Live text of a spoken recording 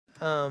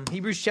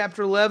Hebrews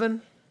chapter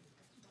 11,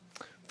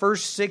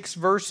 first 6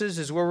 verses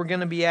is where we're going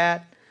to be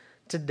at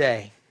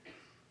today.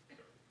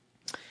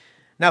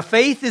 Now,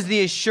 faith is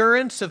the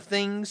assurance of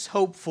things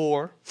hoped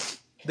for,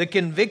 the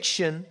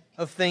conviction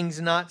of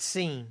things not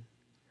seen.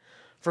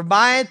 For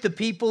by it the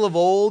people of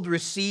old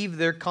received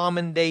their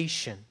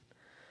commendation.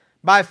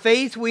 By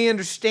faith we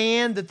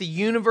understand that the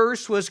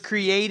universe was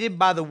created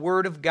by the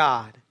Word of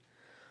God,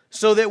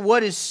 so that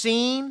what is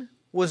seen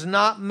was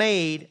not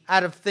made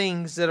out of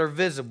things that are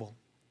visible.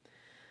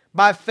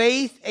 By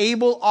faith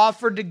Abel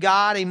offered to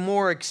God a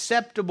more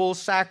acceptable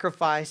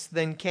sacrifice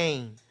than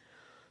Cain,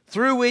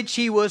 through which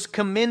he was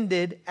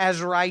commended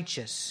as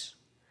righteous,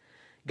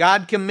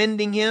 God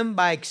commending him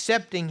by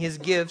accepting his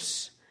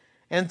gifts,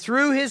 and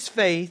through his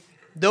faith,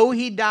 though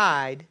he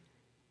died,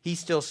 he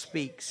still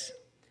speaks.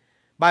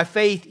 By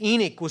faith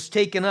Enoch was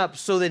taken up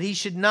so that he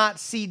should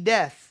not see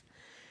death,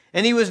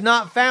 and he was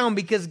not found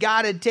because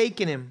God had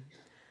taken him.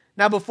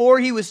 Now before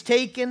he was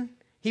taken,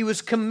 he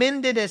was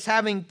commended as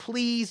having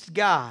pleased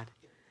God.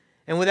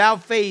 And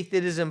without faith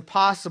it is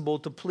impossible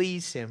to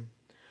please him.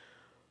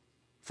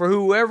 For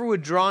whoever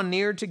would draw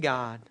near to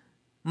God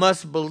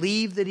must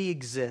believe that he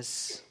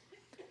exists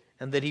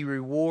and that he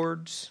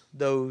rewards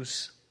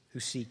those who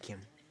seek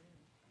him.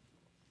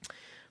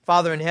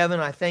 Father in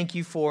heaven, I thank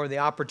you for the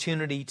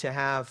opportunity to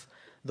have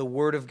the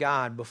Word of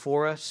God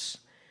before us.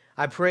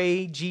 I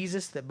pray,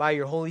 Jesus, that by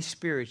your Holy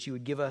Spirit you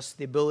would give us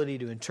the ability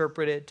to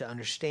interpret it, to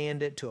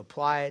understand it, to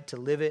apply it, to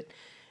live it.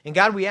 And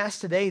God, we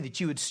ask today that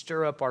you would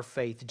stir up our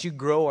faith, that you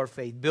grow our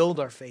faith, build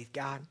our faith,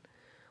 God.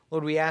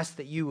 Lord, we ask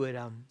that you would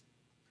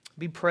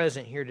be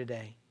present here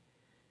today.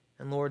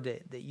 And Lord,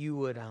 that you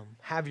would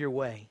have your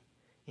way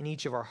in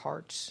each of our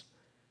hearts.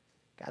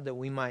 God, that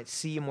we might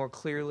see you more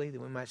clearly, that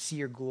we might see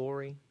your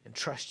glory and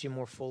trust you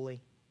more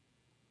fully.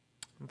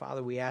 And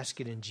Father, we ask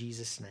it in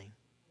Jesus' name.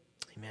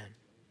 Amen.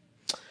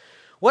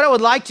 What I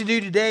would like to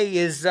do today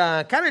is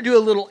kind of do a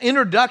little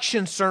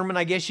introduction sermon,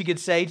 I guess you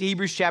could say, to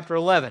Hebrews chapter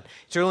 11.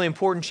 It's a really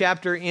important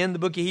chapter in the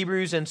book of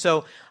Hebrews, and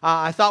so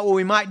I thought what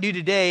we might do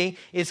today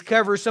is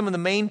cover some of the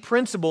main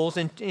principles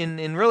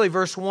in really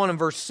verse 1 and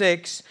verse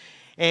 6.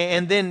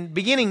 And then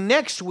beginning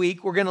next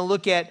week, we're going to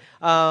look at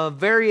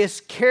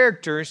various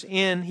characters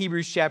in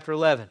Hebrews chapter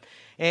 11.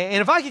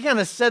 And if I could kind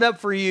of set up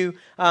for you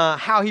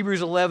how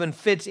Hebrews 11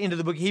 fits into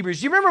the book of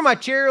Hebrews. Do you remember my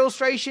chair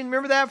illustration?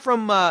 Remember that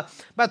from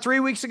about 3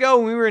 weeks ago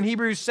when we were in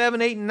Hebrews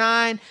 7, 8, and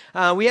 9?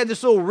 We had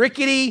this little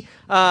rickety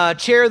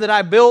chair that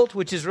I built,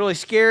 which is really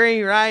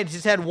scary, right? It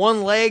just had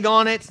one leg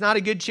on it. It's not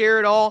a good chair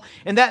at all.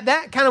 And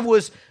that kind of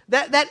was...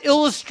 That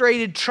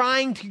illustrated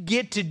trying to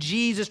get to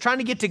Jesus, trying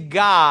to get to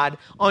God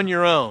on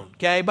your own,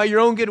 okay, by your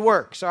own good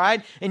works, all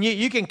right? And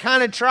you can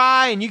kind of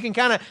try and you can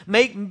kind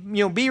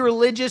of be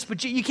religious,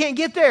 but you can't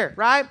get there,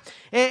 right?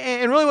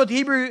 And really what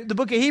the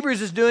book of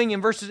Hebrews is doing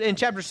in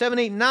chapter 7,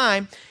 8, and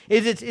 9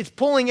 is it's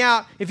pulling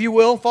out, if you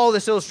will, follow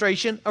this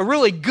illustration, a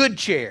really good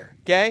chair,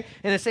 okay?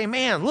 And it's saying,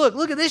 man,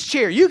 look at this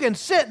chair. You can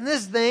sit in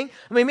this thing.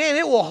 I mean, man,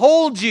 it will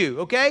hold you,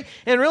 okay?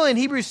 And really in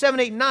Hebrews 7,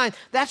 8, and 9,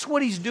 that's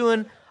what he's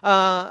doing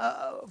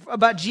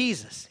about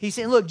Jesus. He's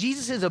saying, look,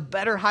 Jesus is a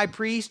better high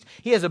priest.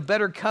 He has a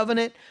better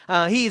covenant.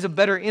 He is a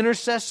better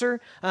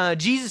intercessor.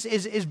 Jesus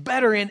is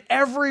better in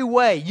every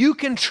way. You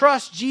can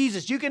trust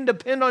Jesus. You can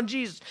depend on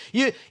Jesus.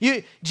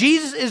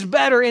 Jesus is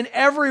better in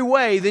every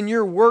way than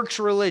your works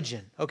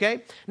religion.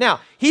 Okay? Now,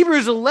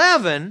 Hebrews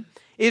 11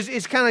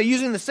 is kind of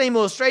using the same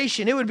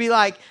illustration. It would be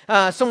like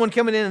someone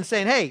coming in and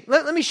saying, hey,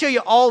 let me show you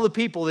all the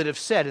people that have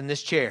sat in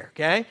this chair,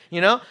 okay?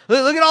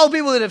 Look at all the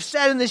people that have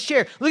sat in this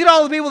chair. Look at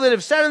all the people that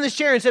have sat in this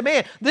chair and said,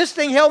 man, this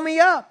thing held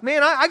me up.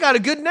 Man, I got a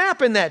good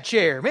nap in that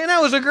chair. Man,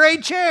 that was a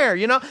great chair.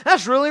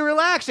 That's really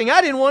relaxing. I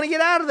didn't want to get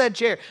out of that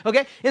chair,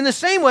 okay? In the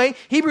same way,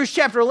 Hebrews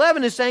chapter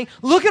 11 is saying,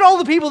 look at all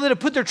the people that have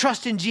put their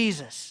trust in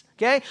Jesus.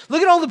 Okay?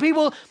 Look at all the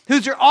people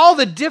who through all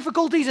the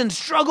difficulties and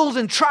struggles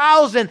and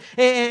trials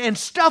and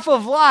stuff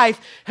of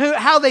life,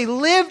 how they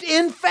lived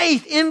in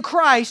faith in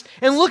Christ,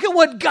 and look at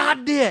what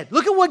God did.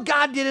 Look at what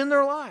God did in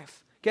their life.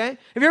 Okay?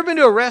 Have you ever been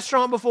to a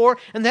restaurant before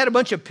and they had a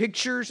bunch of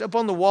pictures up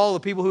on the wall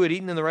of people who had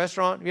eaten in the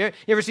restaurant? You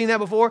ever seen that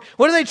before?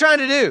 What are they trying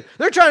to do?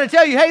 They're trying to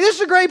tell you, hey, this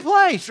is a great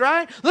place,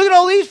 right? Look at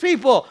all these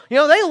people. They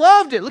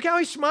loved it. Look how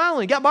he's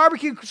smiling. He got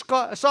barbecue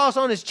sauce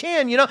on his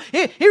chin. He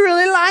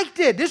really liked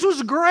it. This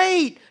was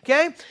great.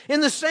 Okay?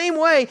 In the same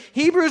way,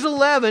 Hebrews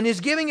 11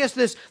 is giving us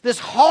this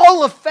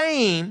hall of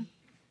fame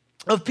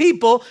of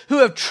people who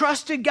have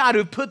trusted God, who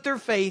have put their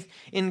faith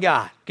in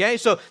God. Okay,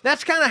 so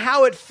that's kind of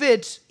how it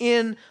fits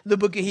in the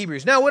book of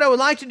Hebrews. Now, what I would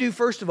like to do,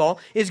 first of all,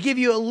 is give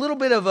you a little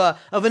bit of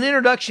an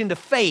introduction to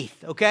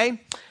faith,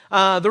 okay?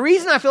 The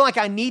reason I feel like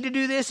I need to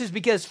do this is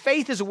because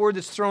faith is a word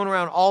that's thrown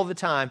around all the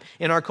time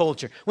in our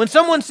culture. When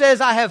someone says,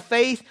 I have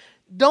faith,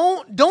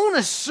 don't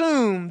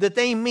assume that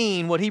they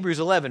mean what Hebrews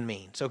 11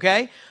 means,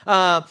 okay?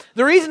 The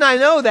reason I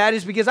know that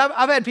is because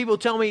I've had people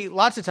tell me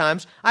lots of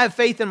times, I have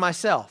faith in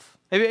myself.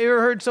 Have you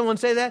ever heard someone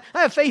say that?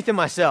 I have faith in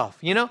myself,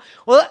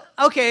 Well,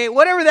 okay,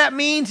 whatever that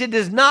means, it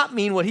does not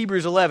mean what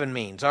Hebrews 11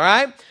 means, all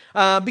right?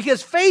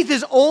 Because faith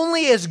is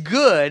only as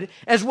good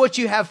as what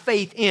you have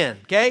faith in,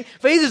 okay?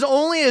 Faith is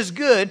only as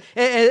good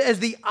as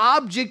the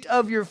object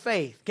of your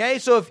faith, okay?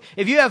 So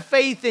if you have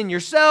faith in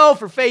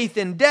yourself or faith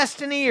in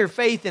destiny or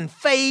faith in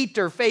fate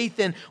or faith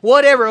in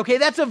whatever, okay,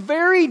 that's a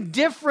very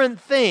different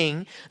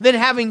thing than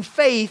having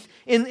faith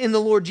in the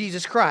Lord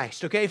Jesus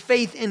Christ, okay?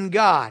 Faith in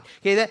God,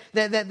 okay?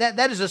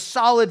 That is a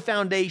solid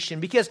foundation,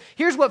 because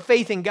here's what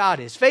faith in God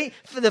is.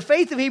 The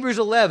faith of Hebrews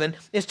 11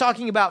 is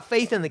talking about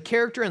faith in the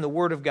character and the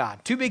Word of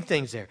God. Two big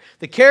things there.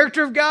 The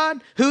character of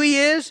God, who He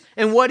is,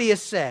 and what He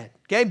has said,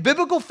 okay?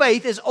 Biblical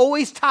faith is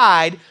always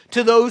tied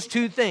to those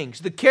two things,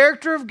 the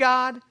character of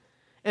God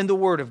and the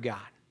Word of God.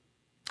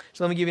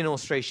 So let me give you an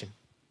illustration.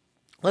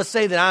 Let's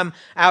say that I'm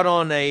out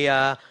on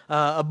a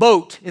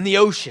boat in the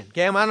ocean.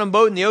 Okay, I'm out on a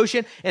boat in the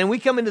ocean, and we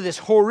come into this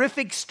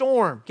horrific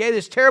storm. Okay,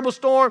 this terrible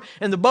storm,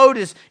 and the boat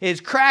is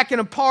cracking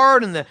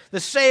apart, and the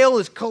sail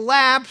is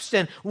collapsed,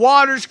 and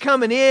water's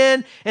coming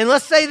in. And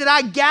let's say that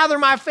I gather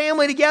my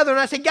family together,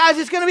 and I say, guys,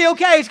 it's going to be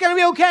okay. It's going to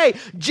be okay.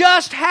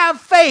 Just have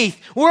faith.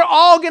 We're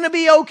all going to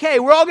be okay.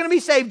 We're all going to be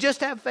saved.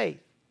 Just have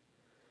faith.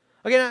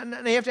 Okay,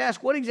 now you have to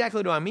ask, what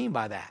exactly do I mean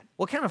by that?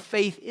 What kind of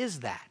faith is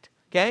that?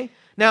 Okay,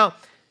 now,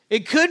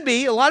 it could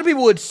be, a lot of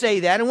people would say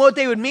that, and what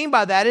they would mean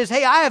by that is,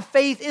 hey, I have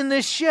faith in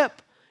this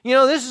ship. You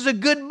know, this is a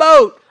good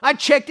boat. I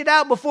checked it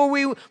out before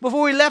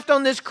we left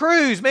on this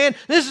cruise, man.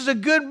 This is a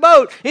good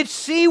boat. It's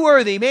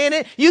seaworthy,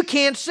 man. You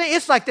can't sink.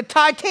 It's like the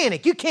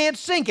Titanic. You can't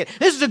sink it.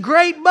 This is a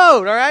great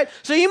boat, all right?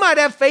 So you might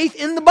have faith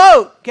in the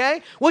boat,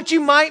 okay? What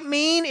you might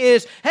mean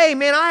is, hey,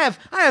 man, I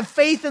have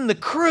faith in the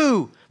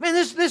crew. Man,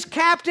 this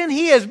captain,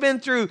 he has been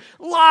through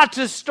lots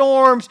of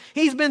storms.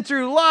 He's been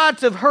through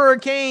lots of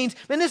hurricanes.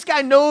 Man, this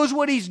guy knows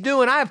what he's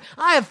doing. I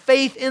have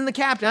faith in the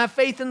captain. I have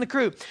faith in the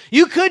crew.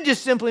 You could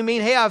just simply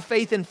mean, hey, I have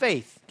faith in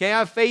faith. Okay, I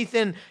have faith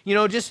in,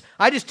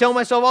 I just tell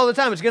myself all the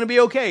time, it's going to be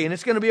okay, and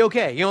it's going to be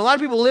okay. You know, a lot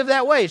of people live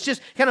that way. It's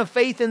just kind of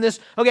faith in this.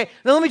 Okay,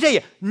 now let me tell you,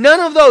 none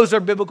of those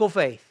are biblical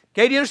faith.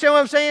 Okay, do you understand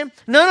what I'm saying?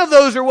 None of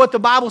those are what the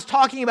Bible's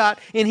talking about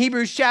in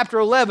Hebrews chapter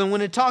 11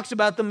 when it talks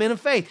about the men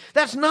of faith.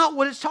 That's not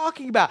what it's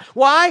talking about.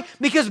 Why?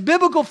 Because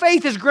biblical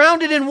faith is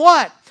grounded in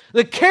what?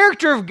 The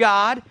character of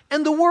God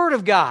and the Word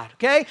of God,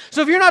 okay?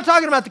 So if you're not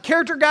talking about the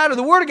character of God or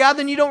the Word of God,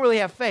 then you don't really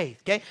have faith,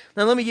 okay?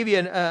 Now let me give you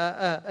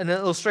an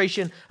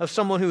illustration of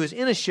someone who is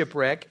in a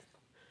shipwreck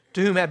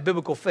to whom have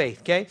biblical faith,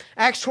 okay?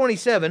 Acts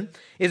 27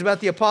 is about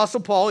the Apostle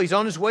Paul. He's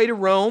on his way to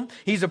Rome.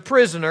 He's a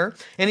prisoner,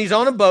 and he's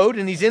on a boat,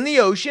 and he's in the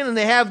ocean, and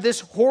they have this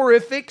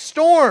horrific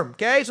storm,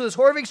 okay? So this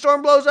horrific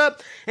storm blows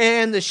up,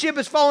 and the ship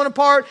is falling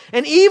apart,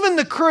 and even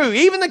the crew,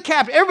 even the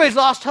captain, everybody's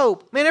lost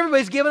hope. Man,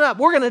 everybody's given up.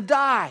 We're going to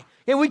die.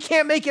 And we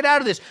can't make it out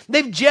of this.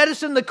 They've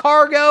jettisoned the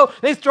cargo.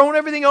 They've thrown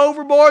everything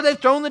overboard. They've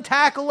thrown the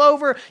tackle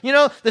over. You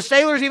know, the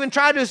sailors even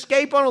tried to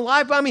escape on a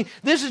lifeboat. I mean,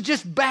 this is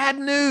just bad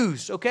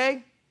news,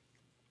 okay?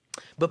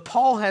 But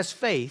Paul has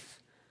faith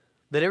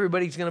that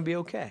everybody's going to be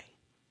okay.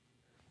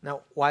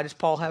 Now, why does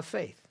Paul have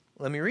faith?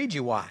 Let me read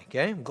you why,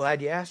 okay? I'm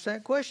glad you asked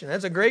that question.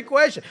 That's a great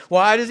question.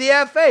 Why does he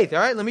have faith? All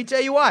right, let me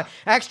tell you why.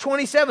 Acts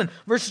 27,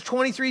 verses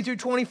 23 through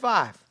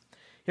 25.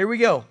 Here we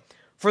go.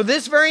 For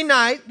this very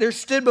night there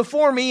stood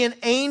before me an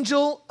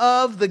angel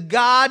of the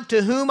God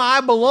to whom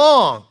I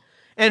belong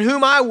and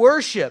whom I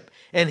worship.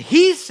 And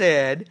he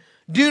said,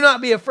 do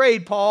not be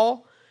afraid,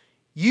 Paul.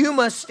 You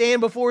must stand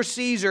before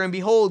Caesar, and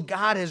behold,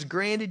 God has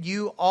granted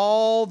you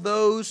all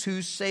those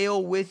who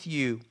sail with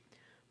you.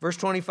 Verse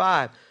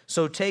 25,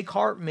 so take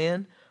heart,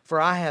 men, for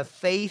I have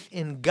faith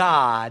in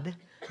God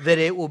that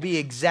it will be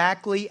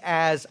exactly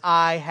as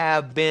I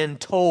have been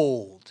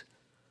told.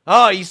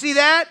 Oh, you see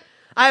that?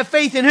 I have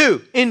faith in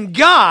who? In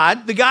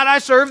God, the God I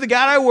serve, the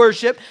God I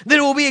worship, that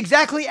it will be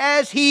exactly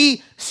as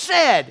He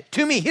said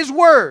to me, His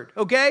word,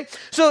 okay?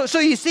 So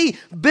you see,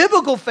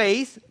 biblical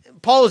faith,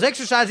 Paul is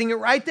exercising it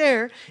right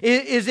there,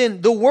 is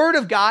in the Word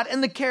of God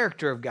and the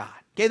character of God.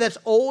 Okay, that's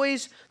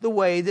always the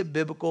way that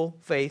biblical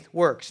faith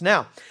works.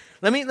 Now,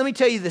 let me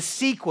tell you the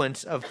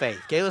sequence of faith.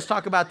 Okay, let's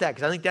talk about that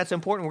because I think that's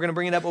important. We're going to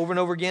bring it up over and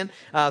over again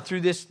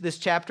through this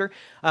chapter.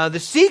 The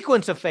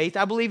sequence of faith,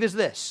 I believe, is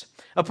this.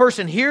 A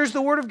person hears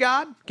the Word of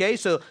God, okay,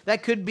 so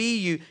that could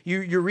be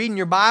you're reading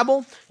your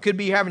Bible, could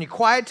be you're having your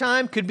quiet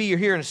time, could be you're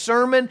hearing a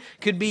sermon,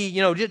 could be,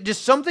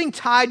 just something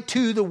tied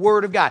to the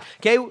Word of God,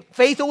 okay?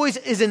 Faith always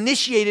is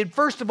initiated,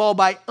 first of all,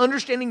 by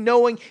understanding,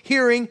 knowing,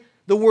 hearing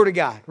the Word of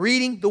God,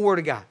 reading the Word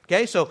of God,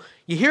 okay? So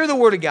you hear the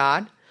Word of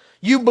God,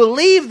 you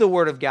believe the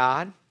Word of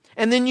God,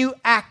 and then you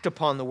act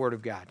upon the Word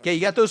of God. Okay, you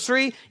got those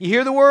three? You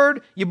hear the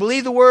Word, you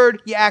believe the Word,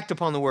 you act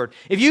upon the Word.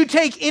 If you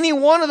take any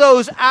one of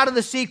those out of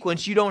the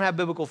sequence, you don't have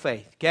biblical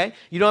faith, okay?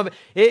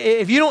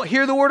 If you don't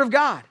hear the Word of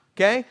God,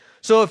 okay?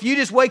 So if you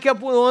just wake up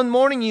one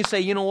morning and you say,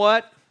 you know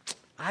what?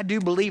 I do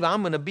believe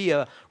I'm going to be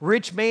a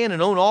rich man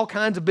and own all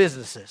kinds of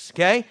businesses,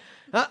 okay?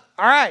 All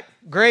right,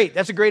 great.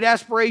 That's a great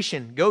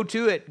aspiration. Go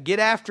to it. Get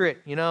after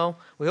it.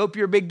 We hope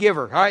you're a big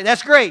giver. All right,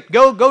 that's great.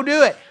 Go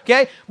do it.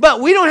 Okay?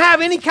 But we don't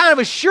have any kind of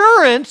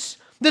assurance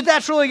that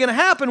that's really going to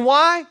happen.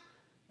 Why?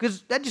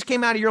 Because that just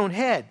came out of your own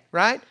head,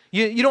 right?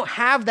 You don't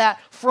have that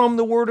from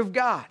the Word of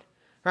God.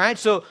 All right,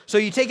 so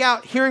you take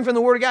out hearing from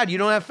the Word of God, you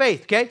don't have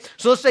faith, okay?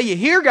 So let's say you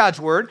hear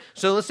God's Word,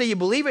 so let's say you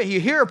believe it, you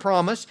hear a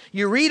promise,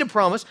 you read a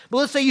promise, but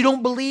let's say you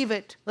don't believe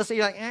it. Let's say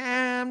you're like,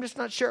 I'm just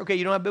not sure. Okay,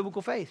 you don't have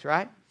biblical faith,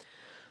 right?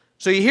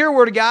 So you hear the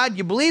Word of God,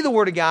 you believe the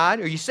Word of God,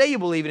 or you say you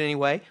believe it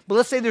anyway, but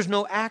let's say there's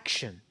no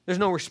action, there's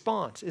no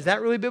response. Is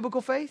that really biblical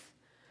faith?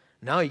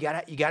 No,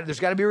 there's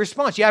got to be a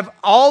response. You have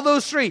all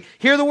those three.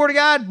 Hear the Word of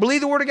God,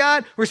 believe the Word of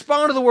God,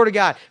 respond to the Word of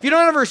God. If you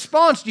don't have a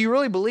response, do you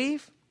really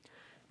believe?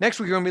 Next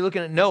week, we're going to be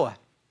looking at Noah.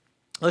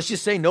 Let's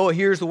just say Noah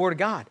hears the Word of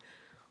God.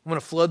 I'm going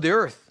to flood the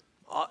earth.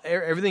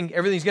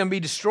 Everything's going to be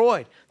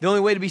destroyed. The only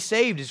way to be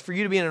saved is for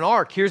you to be in an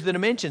ark. Here's the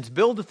dimensions.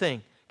 Build the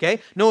thing.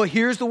 Okay? Noah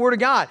hears the Word of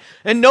God.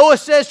 And Noah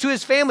says to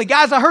his family,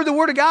 guys, I heard the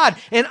Word of God,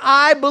 and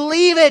I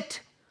believe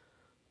it.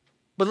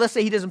 But let's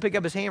say he doesn't pick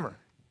up his hammer.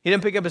 He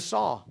didn't pick up his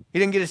saw. He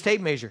didn't get his tape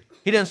measure.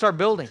 He didn't start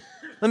building.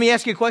 Let me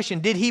ask you a question.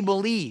 Did he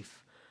believe?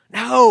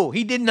 No,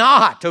 he did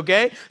not,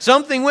 okay?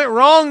 Something went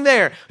wrong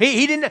there.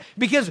 He didn't,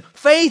 because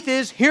faith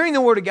is hearing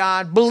the Word of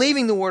God,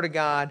 believing the Word of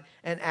God,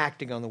 and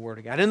acting on the Word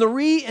of God.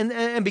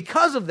 And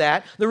because of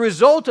that, the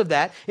result of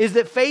that is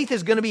that faith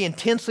is going to be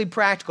intensely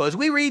practical. As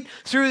we read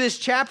through this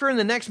chapter in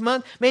the next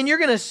month, man, you're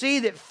going to see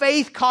that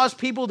faith caused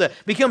people to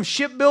become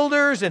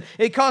shipbuilders, and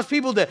it caused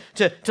people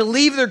to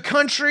leave their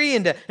country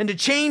and to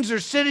change their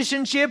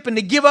citizenship and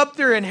to give up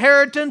their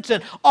inheritance,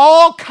 and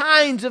all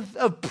kinds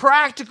of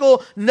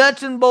practical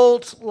nuts and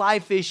bolts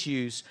life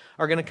issues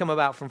are going to come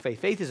about from faith.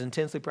 Faith is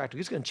intensely practical.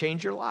 It's going to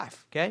change your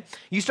life, okay?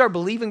 You start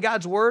believing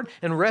God's Word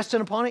and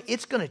resting upon it,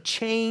 it's going to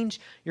change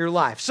your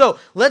life. So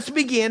let's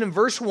begin in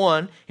verse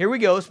 1. Here we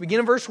go. Let's begin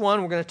in verse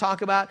 1. We're going to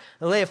talk about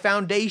and lay a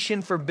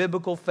foundation for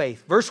biblical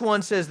faith. Verse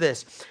 1 says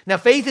this: Now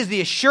faith is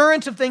the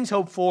assurance of things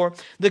hoped for,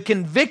 the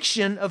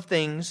conviction of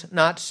things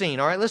not seen.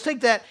 All right, let's take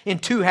that in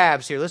two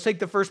halves here. Let's take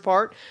the first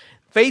part.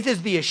 Faith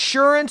is the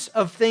assurance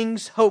of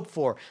things hoped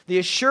for. The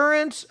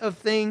assurance of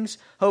things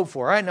hoped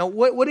for. All right, now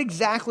what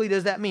exactly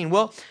does that mean?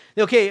 Well,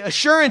 okay,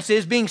 assurance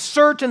is being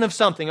certain of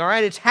something, all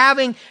right? It's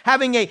having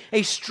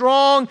a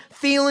strong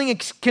feeling,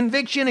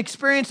 conviction,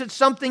 experience that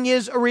something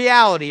is a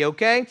reality,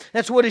 okay?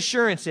 That's what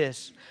assurance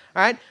is,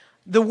 all right?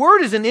 The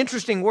word is an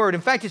interesting word.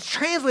 In fact, it's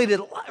translated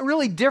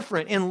really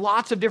different in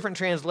lots of different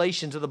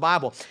translations of the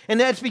Bible. And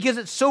that's because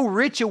it's so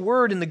rich a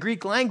word in the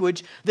Greek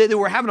language that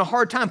we're having a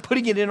hard time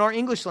putting it in our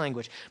English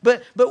language.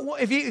 But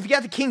if you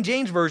got the King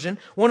James Version,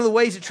 one of the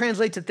ways it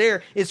translates it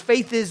there is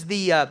faith is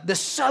the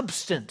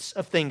substance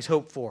of things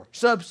hoped for.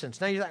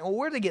 Substance. Now you're like, well,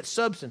 where do they get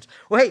substance?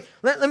 Well, hey,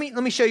 let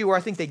me show you where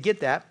I think they get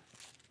that.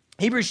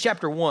 Hebrews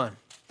chapter 1.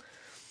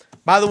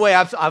 By the way,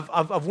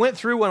 I've went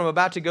through what I'm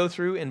about to go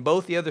through in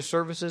both the other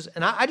services,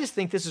 and I just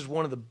think this is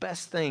one of the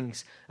best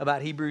things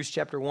about Hebrews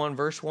chapter 1,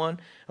 verse 1,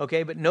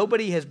 okay? But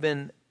nobody has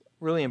been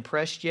really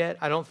impressed yet.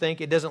 I don't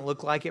think. It doesn't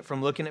look like it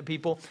from looking at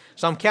people.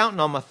 So I'm counting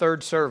on my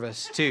third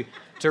service to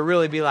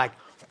really be like,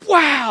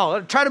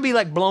 wow, try to be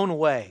like blown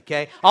away,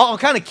 okay? I'll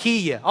kind of key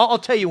you. I'll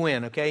tell you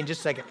when, okay, in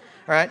just a second,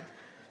 all right?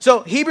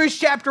 So Hebrews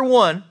chapter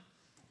 1,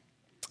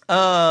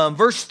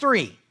 verse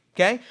 3,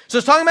 okay? So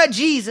it's talking about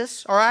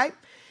Jesus, all right?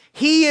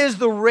 He is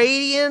the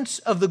radiance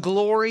of the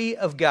glory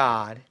of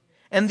God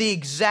and the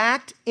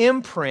exact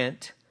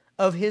imprint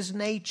of His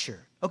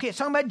nature. Okay, it's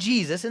talking about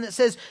Jesus, and it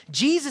says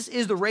Jesus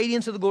is the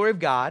radiance of the glory of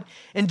God,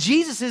 and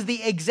Jesus is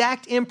the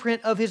exact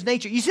imprint of His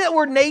nature. You see that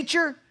word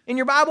nature in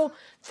your Bible?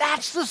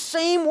 That's the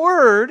same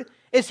word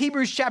as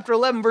Hebrews chapter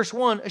 11, verse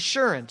 1,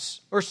 assurance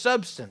or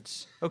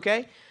substance,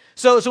 okay?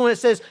 So when it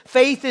says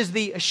faith is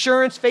the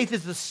assurance, faith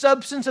is the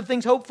substance of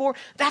things hoped for,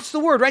 that's the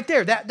word right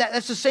there.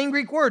 That's the same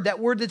Greek word, that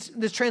word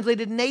that's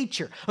translated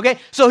nature. Okay,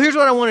 so here's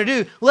what I want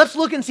to do. Let's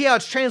look and see how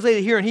it's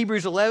translated here in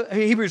Hebrews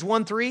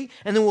 1:3,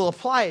 and then we'll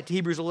apply it to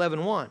Hebrews 11:1.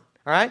 All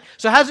right,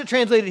 so how's it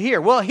translated here?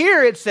 Well,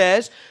 here it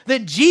says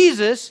that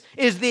Jesus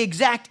is the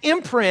exact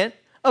imprint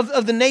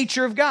of the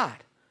nature of God.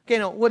 Okay,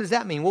 now what does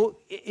that mean? Well,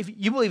 if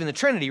you believe in the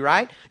Trinity,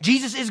 right?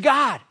 Jesus is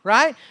God,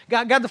 right?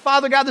 God the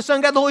Father, God the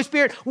Son, God the Holy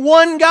Spirit,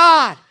 one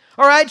God.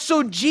 All right,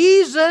 so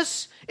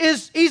Jesus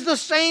he's the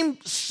same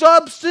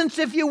substance,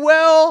 if you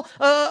will,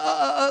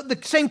 the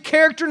same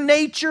character,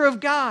 nature of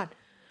God.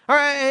 All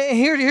right,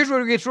 here's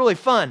where it gets really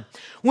fun.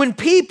 When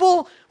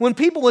people,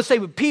 let's say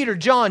with Peter,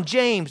 John,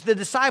 James, the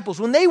disciples,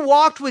 when they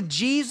walked with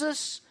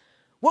Jesus,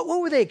 what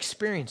were they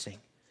experiencing?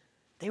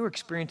 They were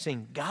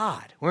experiencing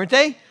God, weren't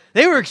they?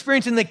 They were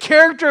experiencing the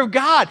character of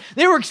God.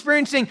 They were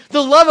experiencing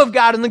the love of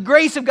God and the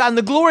grace of God and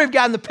the glory of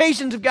God and the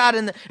patience of God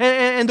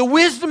and the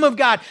wisdom of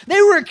God.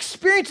 They were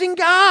experiencing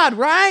God,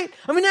 right?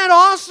 I mean, isn't that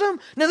awesome?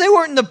 Now, they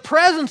weren't in the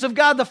presence of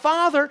God the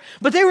Father,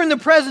 but they were in the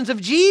presence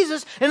of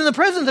Jesus. And in the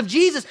presence of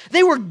Jesus,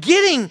 they were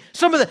getting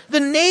some of the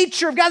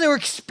nature of God. They were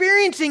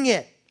experiencing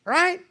it,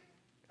 right?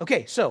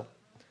 Okay, so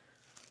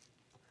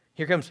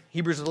here comes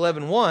Hebrews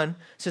 11:1. It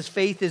says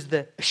faith is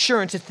the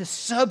assurance, it's the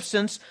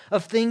substance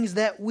of things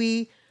that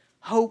we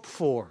hope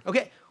for.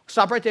 Okay,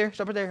 stop right there.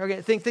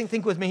 Okay,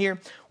 think with me here.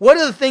 What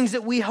are the things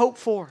that we hope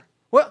for?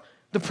 Well,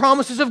 The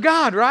promises of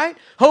God, right?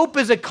 Hope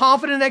is a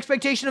confident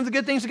expectation of the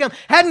good things to come.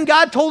 Hadn't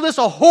God told us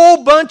a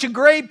whole bunch of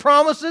great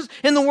promises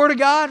in the Word of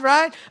God,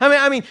 right?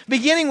 I mean,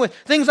 beginning with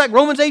things like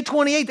Romans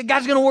 8:28, that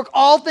God's going to work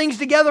all things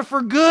together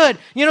for good.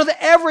 You know, that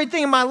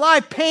everything in my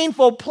life,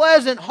 painful,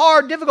 pleasant,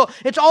 hard, difficult,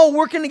 it's all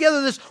working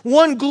together, this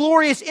one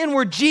glorious end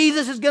where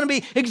Jesus is going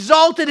to be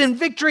exalted in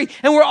victory,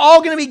 and we're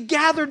all going to be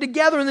gathered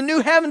together in the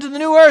new heavens and the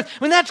new earth.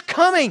 I mean, that's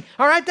coming,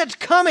 all right? That's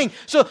coming.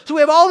 So we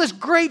have all this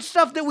great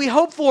stuff that we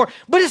hope for,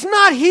 but it's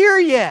not here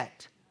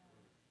yet.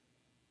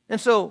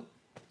 And so,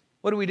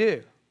 what do we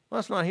do? Well,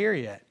 it's not here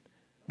yet.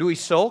 Do we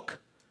sulk?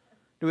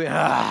 Do we,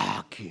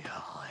 golly.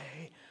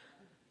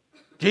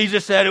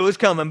 Jesus said it was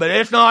coming, but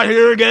it's not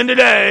here again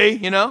today,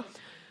 you know?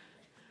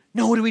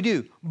 No, what do we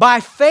do?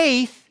 By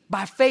faith,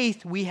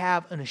 we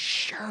have an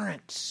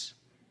assurance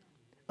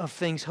of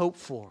things hoped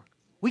for.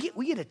 We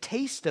get a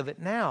taste of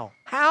it now.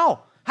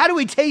 How? How do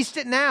we taste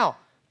it now?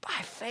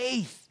 By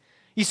faith.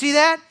 You see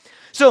that?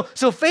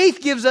 So faith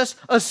gives us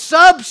a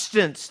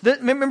substance.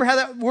 Remember how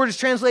that word is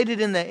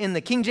translated in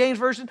the King James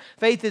Version?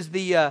 Faith is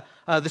the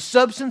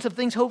substance of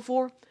things hoped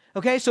for.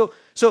 Okay, so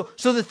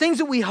the things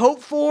that we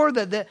hope for,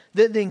 the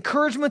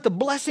encouragement, the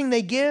blessing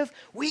they give,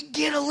 we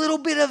get a little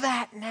bit of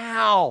that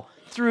now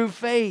through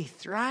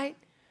faith, right?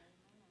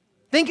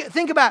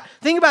 Think about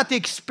the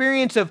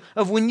experience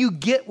of when you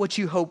get what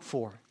you hope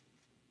for.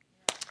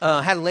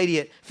 I had a lady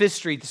at Fifth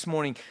Street this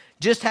morning.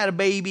 Just had a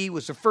baby,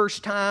 was the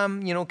first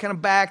time, you know, kind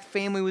of back.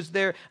 Family was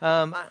there.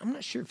 I'm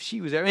not sure if she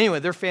was there.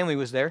 Anyway, their family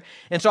was there.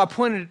 And so I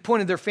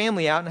pointed their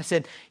family out, and I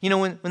said, you know,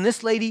 when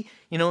this lady,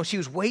 you know, she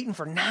was waiting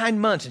for 9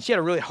 months, and she had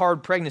a really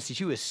hard pregnancy.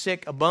 She was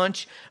sick a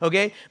bunch,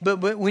 okay? But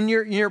when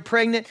you're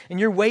pregnant and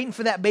you're waiting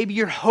for that baby,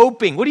 you're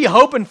hoping. What are you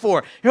hoping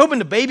for? You're hoping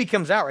the baby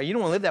comes out, right? You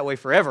don't want to live that way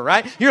forever,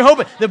 right? You're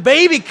hoping the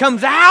baby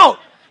comes out.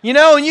 You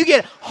know, and you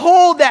get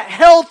hold that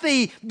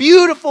healthy,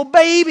 beautiful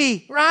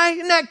baby, right?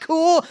 Isn't that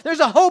cool? There's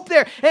a hope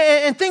there.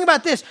 And think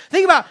about this.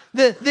 Think about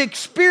the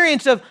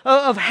experience of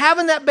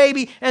having that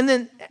baby, and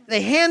then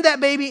they hand that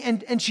baby,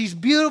 and she's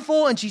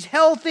beautiful, and she's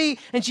healthy,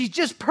 and she's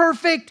just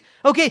perfect.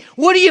 Okay,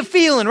 what are you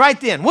feeling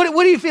right then? What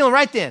are you feeling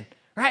right then?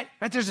 Right?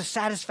 There's a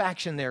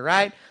satisfaction there,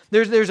 right?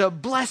 There's a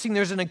blessing,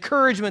 there's an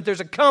encouragement,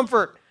 there's a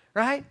comfort,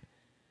 right?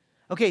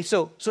 Okay,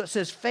 so it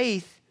says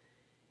faith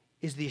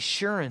is the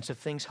assurance of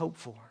things hoped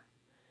for.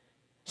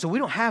 So we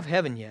don't have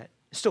heaven yet.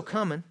 It's still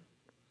coming.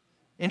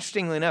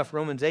 Interestingly enough,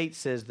 Romans 8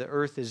 says the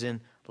earth is in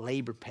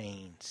labor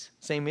pains.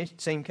 Same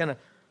kind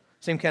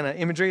of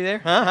imagery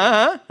there.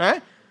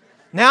 Right?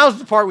 Now's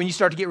the part when you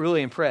start to get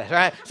really impressed.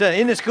 Right? So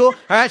isn't this cool? All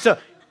right. So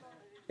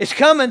it's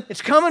coming.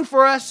 It's coming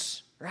for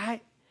us.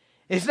 Right?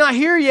 It's not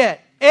here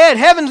yet. Ed,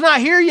 heaven's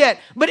not here yet.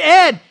 But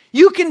Ed,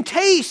 you can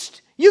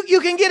taste. You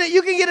can get it.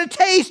 You can get a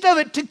taste of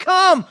it to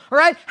come. All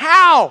right?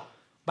 How?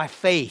 By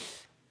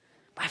faith.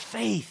 By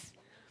faith.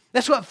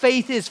 That's what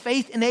faith is.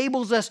 Faith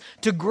enables us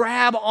to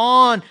grab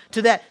on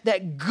to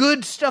that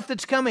good stuff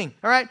that's coming.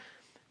 All right?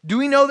 Do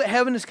we know that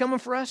heaven is coming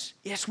for us?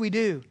 Yes, we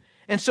do.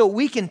 And so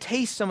we can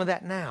taste some of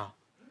that now.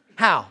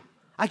 How?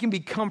 I can be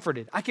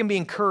comforted. I can be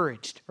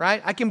encouraged,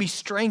 right? I can be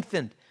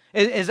strengthened.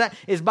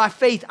 Is by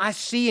faith I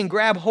see and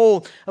grab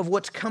hold of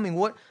what's coming,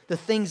 what the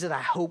things that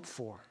I hope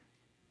for.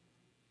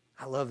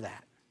 I love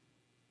that.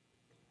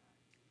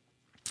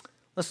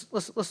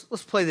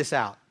 Let's play this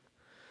out.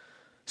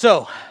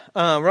 So,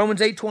 Romans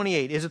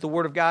 8:28, is it the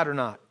Word of God or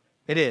not?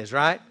 It is,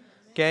 right?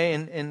 Okay,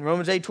 and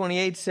Romans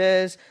 8:28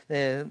 says,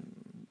 this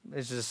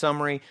is a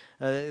summary,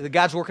 that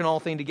God's working all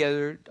things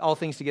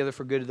together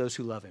for good of those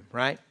who love Him,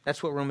 right?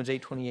 That's what Romans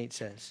 8:28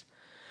 says.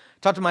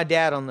 Talked to my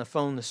dad on the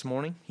phone this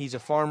morning. He's a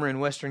farmer in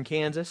western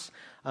Kansas.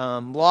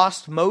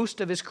 Lost most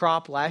of his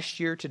crop last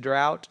year to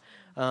drought.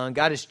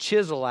 Got his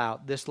chisel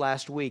out this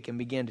last week and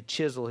began to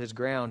chisel his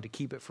ground to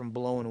keep it from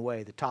blowing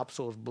away. The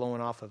topsoil is blowing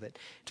off of it.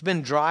 It's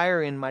been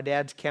drier in my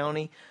dad's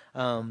county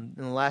in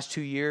the last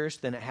 2 years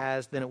than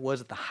it was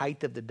at the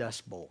height of the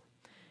Dust Bowl.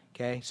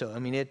 Okay, so I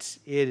mean it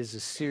is a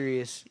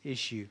serious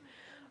issue.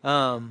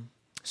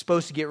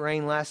 Supposed to get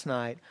rain last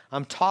night.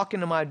 I'm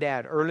talking to my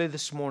dad early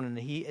this morning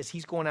as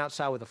he's going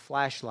outside with a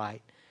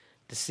flashlight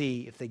to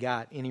see if they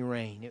got any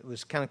rain. It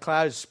was kind of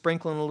cloudy,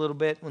 sprinkling a little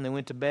bit when they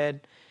went to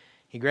bed.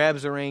 He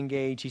grabs the rain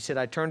gauge. He said,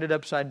 I turned it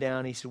upside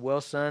down. He said,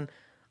 well, son,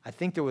 I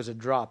think there was a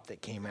drop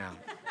that came out.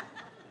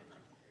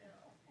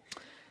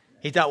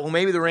 He thought, well,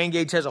 maybe the rain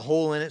gauge has a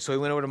hole in it. So he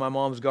went over to my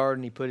mom's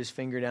garden. He put his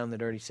finger down in the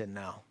dirt. He said,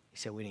 no. He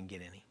said, we didn't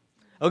get any.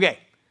 Okay,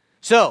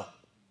 so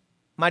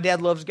my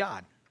dad loves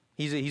God.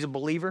 He's a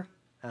believer.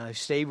 He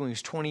saved when he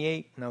was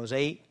 28, when I was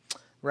 8.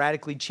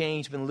 Radically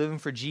changed. Been living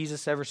for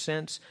Jesus ever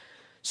since.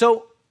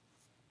 So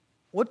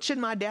what should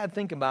my dad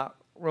think about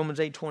Romans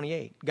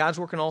 8:28? God's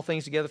working all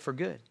things together for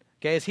good.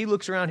 Okay, as he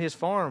looks around his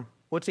farm,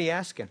 what's he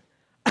asking?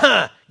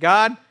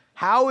 God,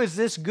 how is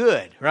this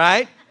good,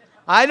 right?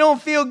 I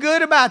don't feel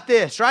good about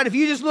this, right? If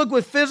you just look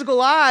with physical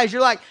eyes,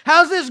 you're like,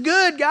 how's this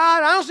good,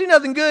 God? I don't see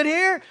nothing good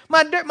here.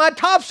 My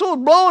topsoil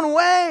is blowing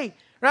away,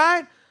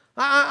 right?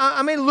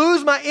 I may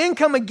lose my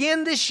income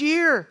again this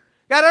year.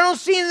 God, I don't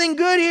see anything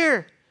good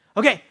here.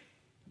 Okay,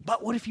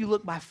 but what if you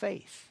look by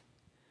faith?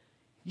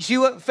 You see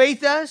what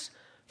faith does?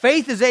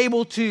 Faith is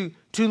able to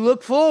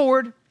look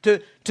forward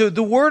to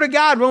the Word of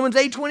God, Romans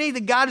 8:20,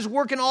 that God is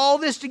working all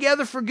this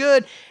together for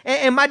good.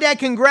 And my dad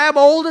can grab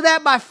hold of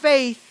that by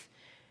faith,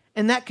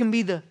 and that can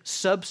be the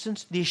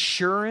substance, the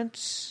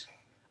assurance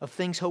of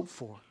things hoped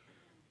for.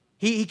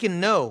 He can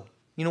know,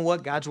 you know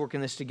what, God's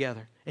working this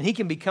together. And he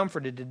can be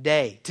comforted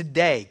today,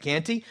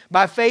 can't he?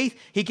 By faith,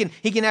 he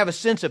can have a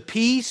sense of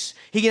peace.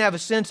 He can have a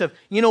sense of,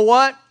 you know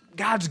what,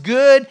 God's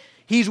good.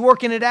 He's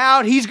working it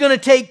out. He's going to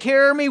take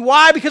care of me.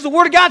 Why? Because the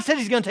Word of God said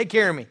He's going to take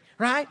care of me,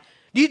 right?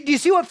 Do you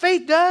see what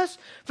faith does?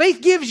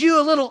 Faith gives you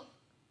a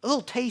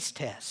little taste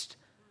test,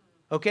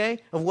 okay,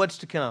 of what's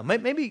to come.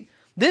 Maybe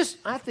this,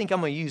 I think I'm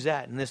going to use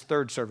that in this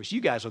third service.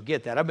 You guys will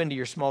get that. I've been to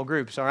your small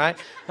groups, all right?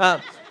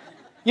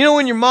 You know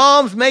when your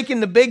mom's making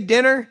the big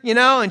dinner, you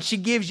know, and she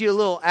gives you a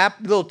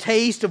little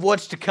taste of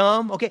what's to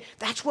come? Okay,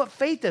 that's what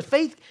faith does.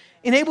 Faith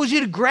enables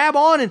you to grab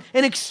on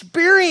and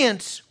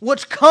experience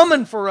what's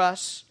coming for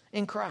us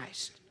in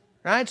Christ,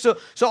 right? So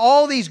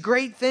all these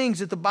great things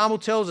that the Bible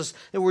tells us,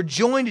 that we're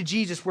joined to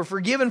Jesus, we're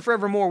forgiven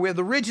forevermore, we have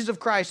the riches of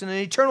Christ and an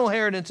eternal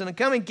inheritance and a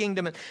coming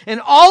kingdom,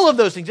 and all of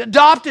those things,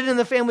 adopted in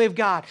the family of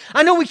God.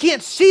 I know we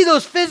can't see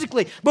those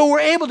physically, but we're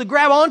able to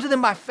grab onto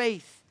them by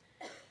faith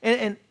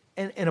and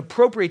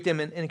appropriate them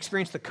and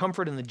experience the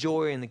comfort and the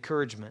joy and the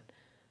encouragement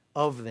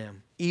of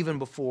them, even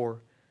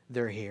before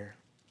they're here.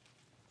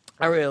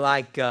 I really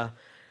like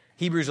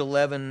Hebrews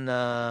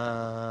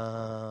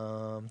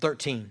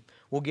 11:13.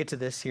 We'll get to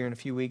this here in a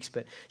few weeks,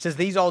 but it says,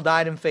 these all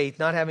died in faith,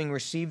 not having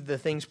received the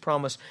things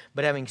promised,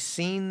 but having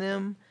seen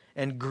them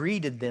and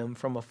greeted them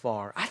from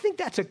afar. I think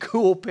that's a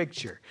cool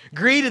picture.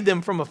 Greeted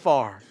them from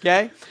afar,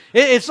 okay?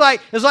 It's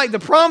like the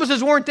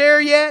promises weren't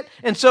there yet,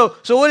 and so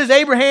what does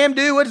Abraham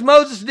do? What does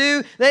Moses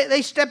do?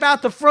 They step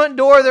out the front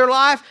door of their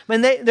life,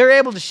 and they're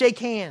able to shake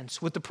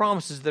hands with the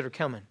promises that are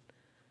coming.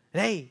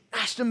 And, hey,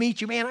 nice to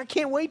meet you, man. I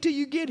can't wait till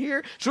you get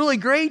here. It's really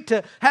great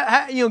to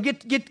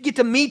get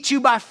to meet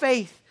you by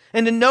faith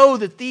and to know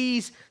that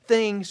these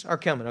things are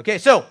coming. Okay,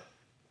 so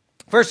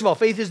first of all,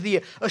 faith is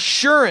the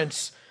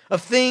assurance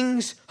of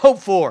things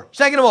hoped for.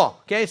 Second of all,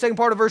 okay, second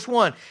part of verse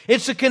 1,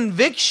 it's a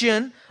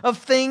conviction of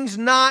things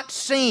not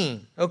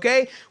seen,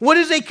 okay? What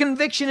is a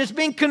conviction? It's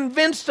being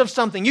convinced of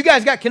something. You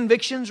guys got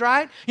convictions,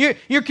 right?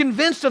 You're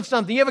convinced of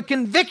something. You have a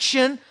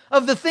conviction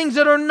of the things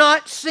that are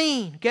not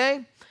seen,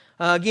 okay?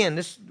 Again,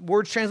 this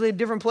word's translated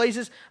different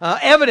places.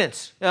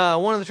 Evidence.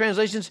 One of the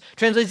translations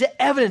translates it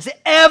evidence.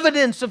 The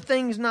evidence of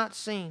things not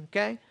seen,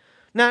 okay?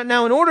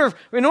 Now, in order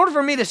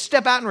for me to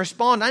step out and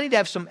respond, I need to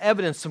have some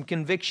evidence, some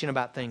conviction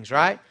about things,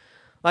 right?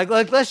 Like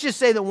let's just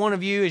say that one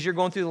of you, as you're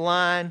going through the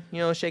line, you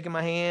know, shaking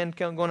my hand,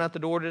 going out the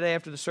door today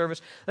after the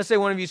service, let's say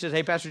one of you says,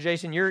 hey, Pastor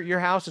Jason, your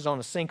house is on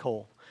a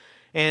sinkhole.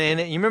 And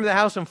you remember the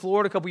house in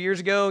Florida a couple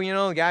years ago, you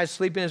know, the guy's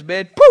sleeping in his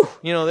bed, poof,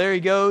 you know, there he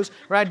goes,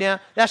 right down.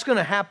 That's going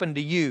to happen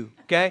to you,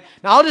 okay?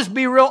 Now, I'll just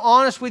be real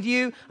honest with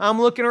you. I'm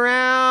looking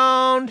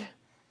around.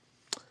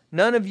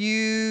 None of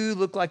you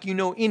look like you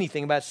know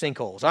anything about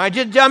sinkholes. All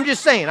right, I'm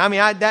just saying. I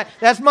mean,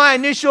 that's my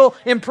initial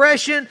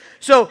impression.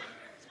 So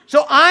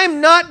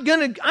I'm not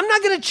gonna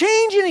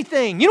change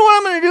anything. You know what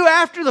I'm gonna do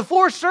after the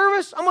fourth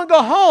service? I'm gonna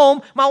go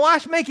home. My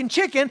wife's making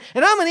chicken,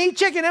 and I'm gonna eat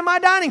chicken at my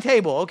dining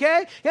table.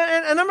 Okay,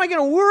 and I'm not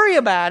gonna worry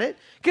about it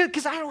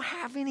because I don't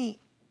have any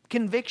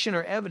conviction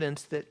or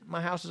evidence that my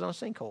house is on a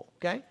sinkhole.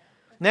 Okay,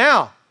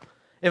 now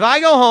if I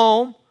go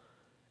home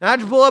and I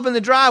just pull up in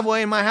the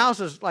driveway and my house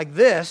is like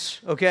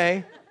this,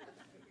 okay.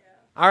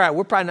 All right,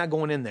 we're probably not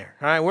going in there.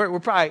 All right,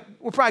 we're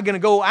probably going to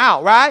go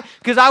out, right?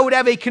 Because I would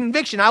have a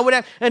conviction. I would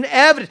have an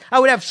evidence. I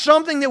would have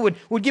something that would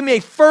give me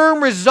a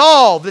firm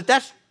resolve that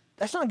that's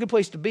not a good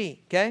place to be.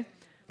 Okay,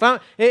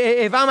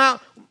 if I'm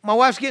out, my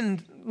wife's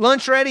getting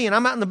lunch ready, and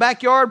I'm out in the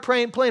backyard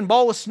playing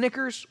ball with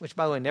Snickers, which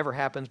by the way never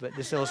happens, but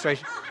this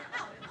illustration.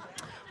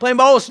 Playing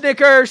ball with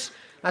Snickers.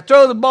 I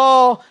throw the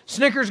ball,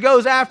 Snickers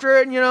goes after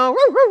it,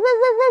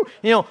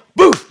 and,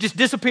 boof, just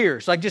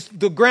disappears. Like just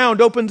the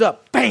ground opens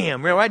up,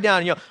 bam, right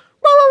down,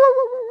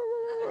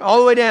 all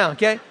the way down,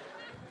 okay?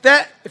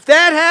 If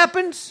that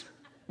happens,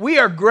 we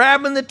are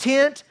grabbing the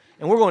tent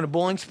and we're going to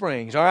Bowling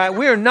Springs, all right?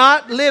 We are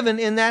not living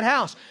in that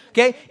house,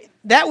 okay?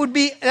 That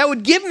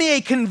would give me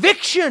a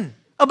conviction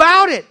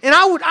about it, and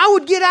I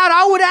would get out,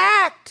 I would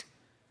act.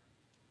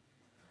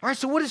 All right,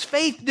 so what does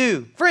faith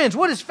do? Friends,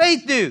 what does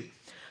faith do?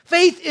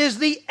 Faith is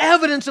the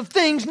evidence of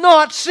things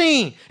not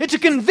seen. It's a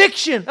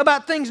conviction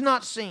about things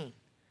not seen.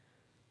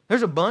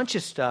 There's a bunch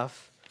of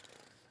stuff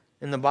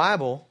in the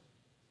Bible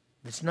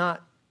that's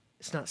not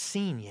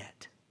seen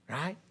yet,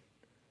 right?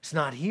 It's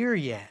not here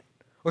yet.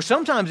 Or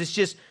sometimes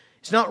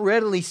it's not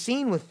readily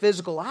seen with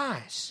physical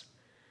eyes.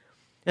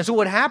 And so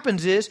what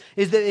happens is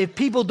that if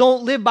people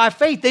don't live by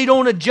faith, they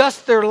don't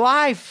adjust their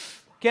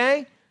life,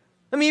 okay?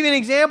 Let me give you an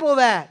example of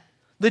that.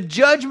 The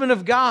judgment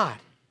of God.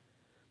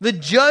 The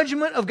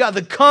judgment of God,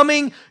 the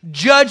coming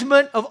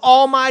judgment of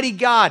Almighty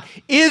God.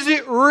 Is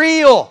it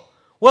real?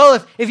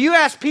 Well, if you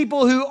ask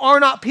people who are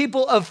not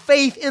people of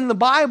faith in the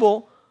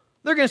Bible,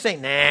 they're going to say,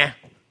 nah,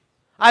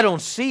 I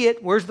don't see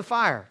it. Where's the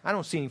fire? I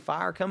don't see any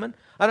fire coming.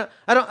 I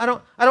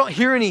don't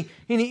hear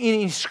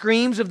any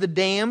screams of the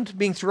damned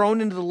being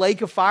thrown into the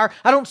lake of fire.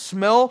 I don't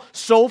smell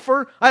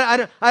sulfur.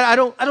 I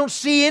don't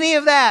see any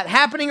of that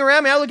happening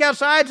around me. I look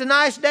outside, it's a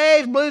nice day,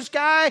 it's blue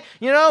sky.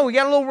 We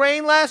got a little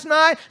rain last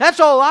night. That's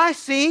all I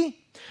see.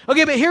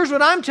 Okay, but here's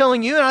what I'm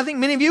telling you, and I think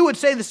many of you would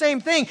say the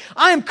same thing.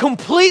 I am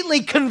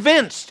completely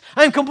convinced.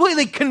 I am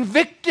completely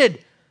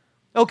convicted,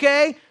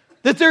 okay,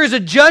 that there is a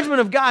judgment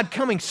of God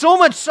coming. So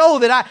much so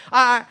that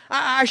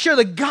I share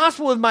the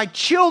gospel with my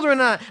children.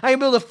 I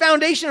build a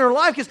foundation in their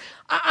life because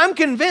I'm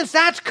convinced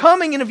that's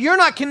coming. And if you're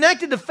not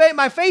connected to faith,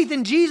 by faith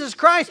in Jesus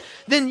Christ,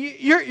 then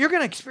you're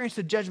going to experience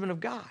the judgment of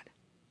God.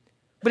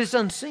 But it's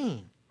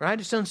unseen, right?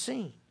 It's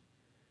unseen.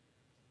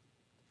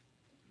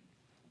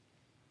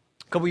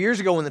 A couple years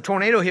ago when the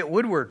tornado hit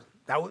Woodward,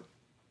 that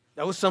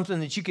was something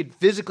that you could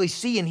physically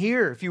see and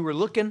hear if you were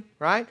looking,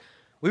 right?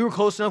 We were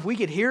close enough we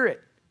could hear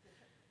it.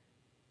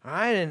 All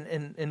right,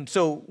 and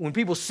so when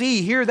people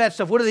hear that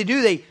stuff, what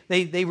do?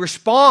 They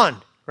respond,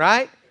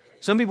 right?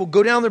 Some people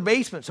go down their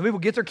basement. Some people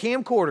get their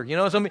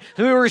camcorder. Some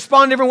people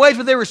respond different ways,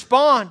 but they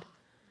respond.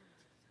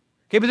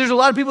 Okay, but there's a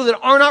lot of people that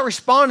are not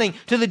responding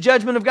to the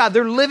judgment of God.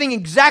 They're living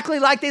exactly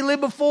like they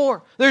lived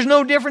before. There's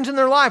no difference in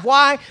their life.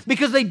 Why?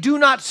 Because they do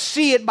not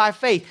see it by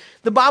faith.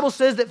 The Bible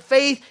says that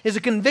faith is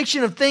a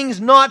conviction of things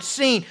not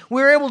seen.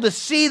 We're able to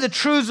see the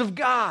truths of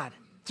God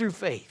through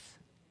faith.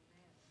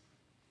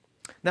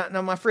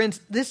 Now, my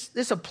friends,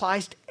 this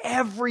applies to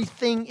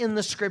everything in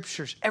the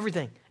Scriptures.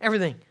 Everything.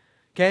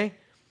 Okay?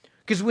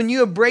 Because when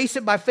you embrace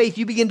it by faith,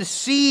 you begin to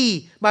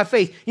see by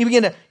faith. You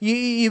begin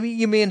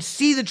to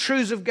see the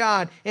truths of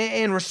God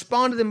and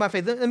respond to them by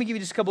faith. Let me give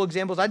you just a couple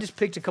examples. I just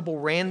picked a couple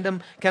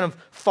random, kind of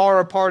far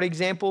apart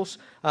examples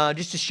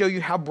just to show you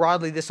how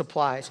broadly this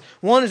applies.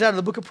 One is out of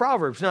the book of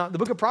Proverbs. Now, the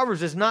book of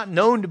Proverbs is not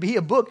known to be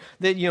a book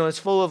that, is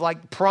full of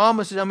like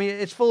promises. I mean,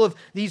 it's full of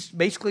these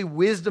basically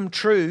wisdom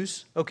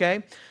truths,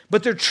 okay?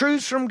 But they're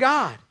truths from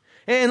God.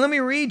 And let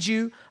me read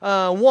you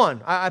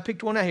one. I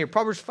picked one out here.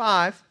 Proverbs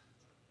 5.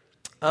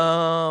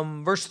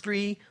 Verse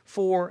 3,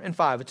 4, and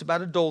 5. It's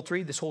about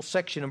adultery. This whole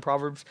section in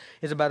Proverbs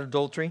is about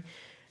adultery.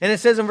 And it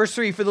says in verse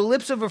 3, "For the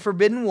lips of a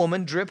forbidden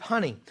woman drip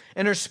honey,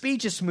 and her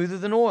speech is smoother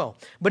than oil.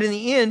 But in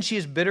the end she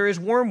is bitter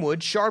as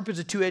wormwood, sharp as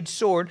a two-edged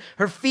sword.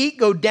 Her feet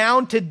go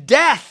down to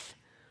death.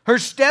 Her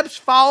steps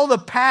follow the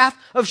path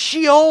of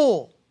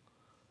Sheol."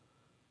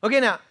 Okay,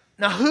 now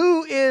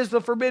who is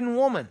the forbidden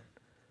woman?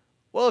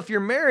 Well, if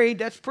you're married,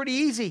 that's pretty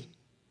easy.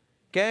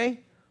 Okay?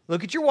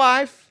 Look at your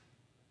wife.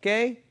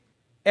 Okay?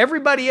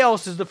 Everybody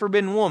else is the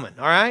forbidden woman,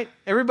 all right?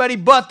 Everybody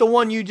but the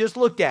one you just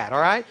looked at,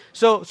 all right?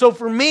 So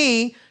for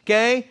me,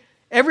 okay,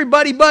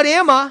 everybody but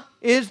Emma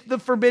is the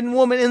forbidden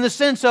woman in the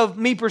sense of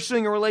me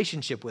pursuing a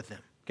relationship with them,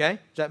 okay?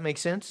 Does that make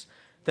sense?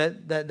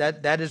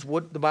 That is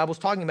what the Bible's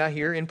talking about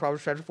here in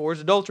Proverbs chapter 4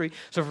 is adultery.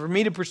 So for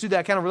me to pursue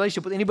that kind of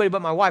relationship with anybody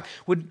but my wife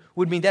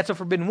would mean that's a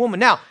forbidden woman.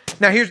 Now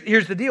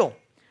here's the deal.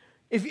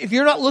 If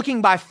you're not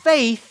looking by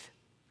faith,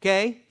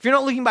 okay, if you're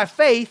not looking by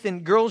faith,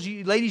 and girls,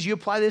 ladies, you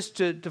apply this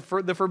to the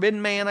forbidden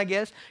man, I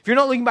guess. If you're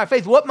not looking by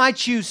faith, what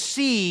might you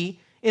see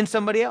in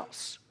somebody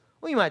else?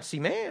 Well, you might see,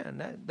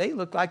 man, they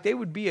look like they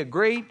would be a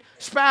great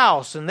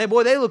spouse, and they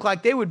look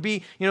like they would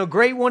be,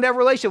 great one to have a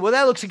relationship. Well,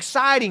 that looks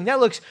exciting.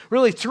 That looks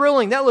really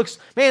thrilling. That looks,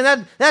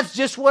 man, that's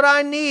just what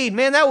I need.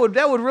 Man, that would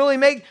really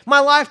make my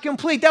life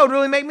complete. That would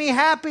really make me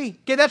happy.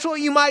 Okay, that's what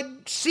you might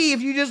see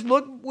if you just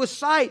look with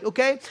sight,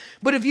 okay?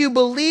 But if you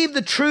believe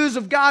the truths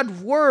of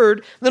God's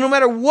word, then no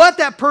matter what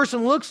that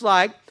person looks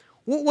like,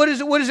 what is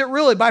it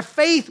really? By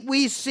faith,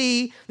 we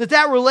see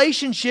that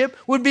relationship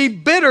would be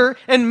bitter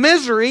and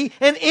misery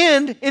and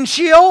end in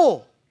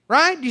Sheol,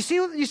 right? Do you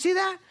see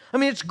that? I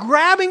mean, it's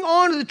grabbing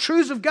onto the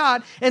truths of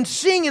God and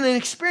seeing it and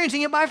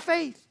experiencing it by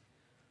faith.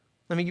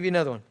 Let me give you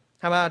another one.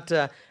 How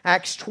about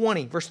Acts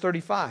 20, verse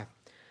 35?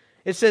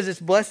 It says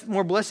it's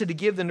more blessed to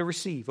give than to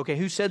receive. Okay,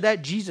 who said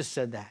that? Jesus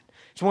said that.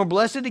 It's more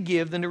blessed to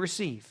give than to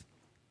receive.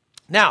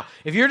 Now,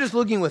 if you're just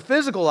looking with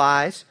physical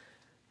eyes,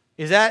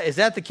 is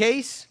that the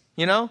case?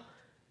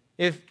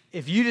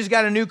 If you just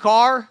got a new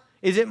car,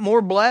 is it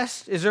more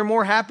blessed? Is there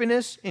more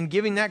happiness in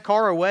giving that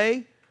car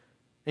away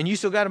and you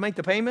still got to make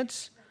the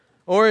payments?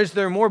 Or is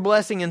there more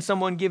blessing in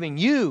someone giving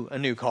you a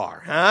new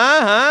car?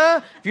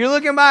 If you're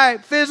looking by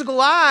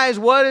physical eyes,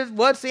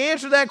 what's the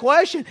answer to that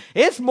question?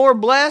 It's more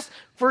blessed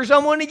for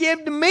someone to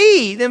give to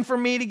me than for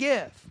me to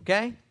give,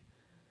 okay?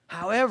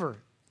 However,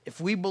 if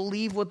we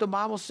believe what the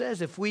Bible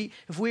says, if we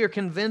are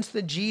convinced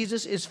that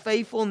Jesus is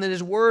faithful and that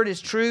His word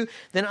is true,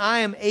 then I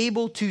am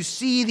able to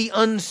see the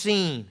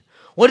unseen.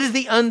 What is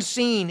the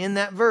unseen in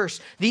that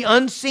verse? The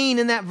unseen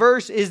in that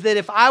verse is that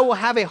if I will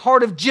have a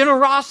heart of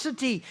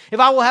generosity, if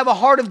I will have a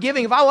heart of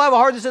giving, if I will have a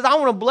heart that says, I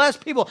want to bless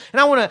people, and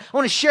I want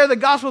to share the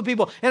gospel with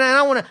people, and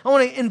I want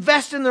to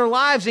invest in their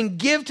lives and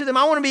give to them.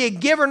 I want to be a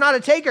giver, not a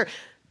taker.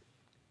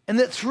 And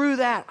that through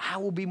that, I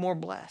will be more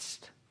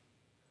blessed.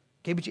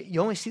 Okay, but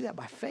you only see that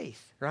by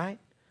faith, right?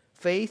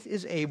 Faith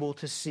is able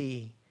to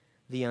see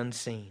the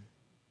unseen.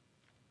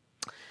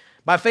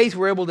 By faith,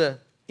 we're able to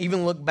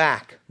even look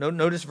back.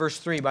 Notice verse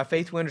 3. By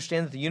faith we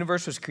understand that the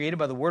universe was created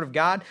by the word of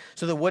God,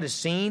 so that what is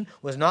seen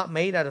was not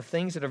made out of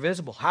things that are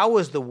visible. How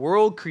was the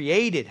world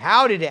created?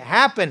 How did it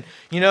happen?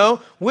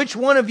 Which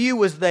one of you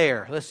was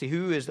there? Let's see,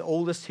 who is the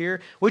oldest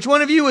here? Which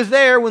one of you was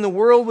there when the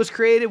world was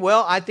created?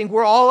 Well, I think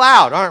we're all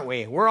out, aren't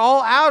we? We're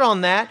all out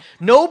on that.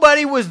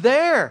 Nobody was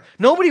there.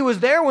 Nobody was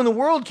there when the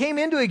world came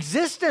into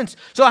existence.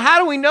 So how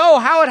do we know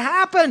how it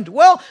happened?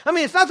 Well,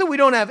 it's not that we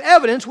don't have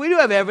evidence. We do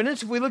have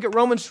evidence. If we look at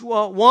Romans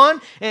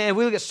 1 and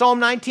we look at Psalm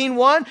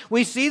 19:1,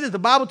 we see that the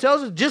Bible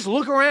tells us, just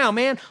look around,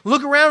 man.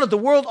 Look around at the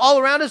world all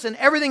around us, and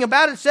everything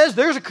about it says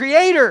there's a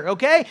creator,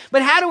 okay?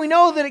 But how do we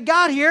know that it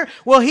got here?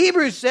 Well,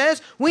 Hebrews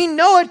says we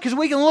know it because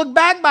we can look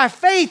back by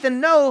faith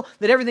and know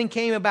that everything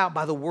came about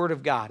by the word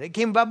of God. It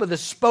came about by the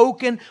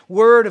spoken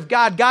word of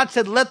God. God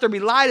said, let there be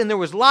light, and there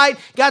was light.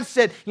 God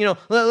said,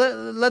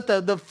 let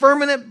the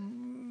firmament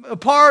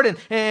apart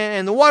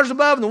and the waters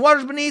above and the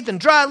waters beneath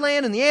and dry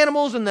land and the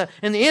animals and the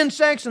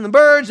insects and the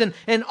birds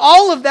and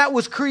all of that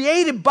was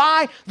created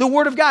by the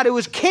word of God.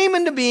 It came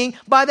into being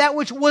by that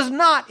which was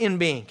not in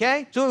being,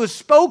 okay? So it was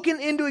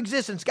spoken into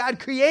existence. God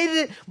created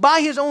it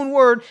by his own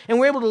word, and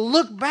we're able to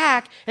look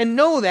back and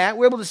know that.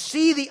 We're able to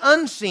see the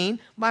unseen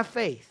by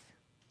faith.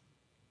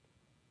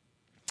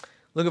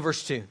 Look at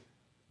verse 2.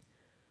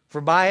 For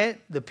by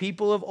it the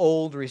people of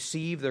old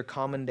received their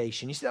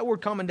commendation. You see that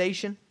word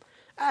commendation?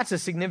 That's a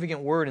significant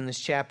word in this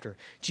chapter.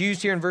 It's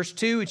used here in verse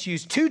 2. It's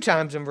used 2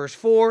 times in verse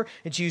 4.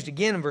 It's used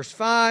again in verse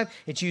 5.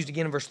 It's used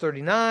again in verse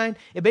 39.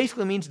 It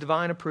basically means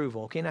divine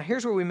approval. Okay, now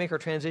here's where we make our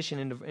transition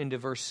into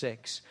verse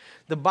 6.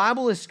 The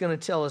Bible is going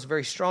to tell us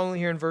very strongly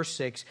here in verse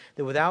 6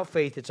 that without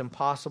faith it's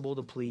impossible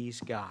to please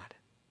God.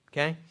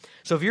 Okay?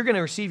 So if you're going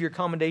to receive your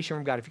commendation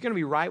from God, if you're going to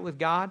be right with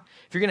God,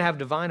 if you're going to have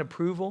divine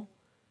approval,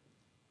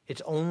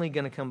 it's only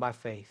going to come by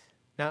faith.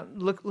 Now,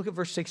 look at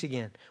verse 6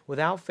 again.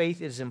 Without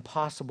faith, it is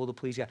impossible to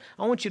please God.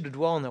 I want you to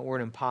dwell on that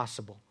word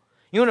impossible.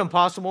 You know what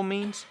impossible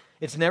means?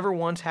 It's never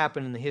once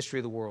happened in the history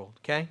of the world,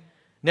 okay?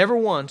 Never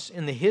once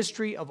in the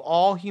history of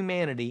all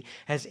humanity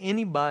has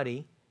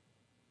anybody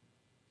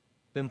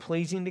been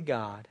pleasing to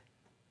God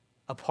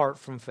apart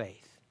from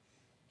faith,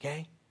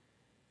 okay?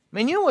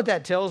 Man, you know what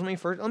that tells me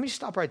first? Let me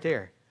stop right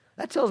there.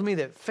 That tells me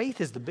that faith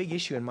is the big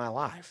issue in my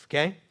life,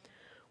 okay?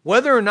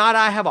 Whether or not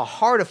I have a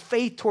heart of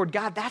faith toward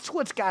God, that's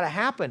what's got to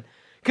happen.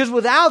 Because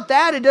without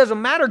that, it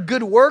doesn't matter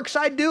good works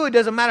I do. It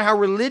doesn't matter how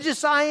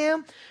religious I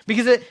am.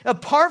 Because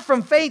apart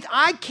from faith,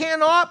 I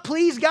cannot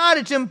please God.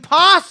 It's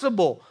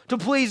impossible to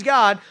please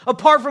God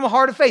apart from a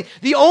heart of faith.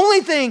 The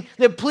only thing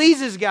that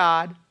pleases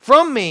God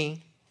from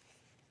me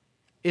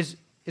is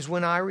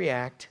when I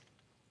react,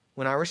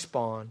 when I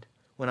respond,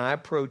 when I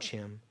approach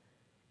him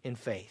in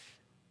faith.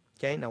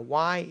 Okay, now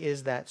why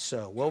is that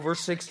so? Well,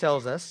 verse 6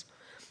 tells us,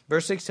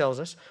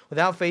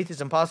 without faith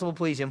it's impossible to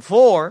please him.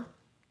 For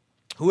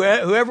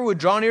whoever would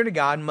draw near to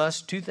God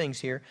must, 2 things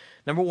here.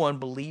 Number 1,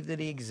 believe that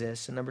he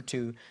exists. And number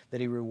 2, that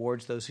he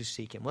rewards those who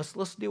seek him.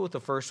 Let's deal with the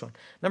first one.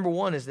 Number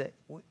 1 is that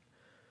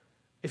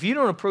if you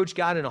don't approach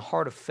God in a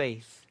heart of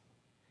faith,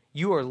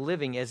 you are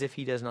living as if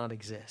he does not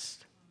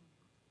exist.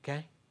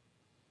 Okay?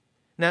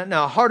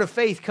 Now, a heart of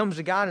faith comes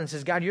to God and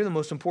says, God, you're the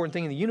most important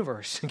thing in the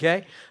universe,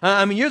 okay?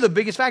 You're the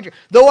biggest factor.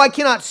 Though I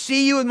cannot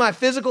see you with my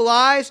physical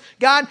eyes,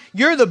 God,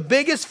 you're the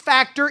biggest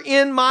factor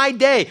in my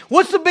day.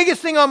 What's the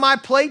biggest thing on my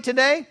plate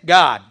today?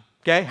 God,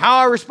 okay? How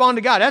I respond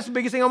to God, that's the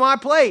biggest thing on my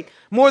plate.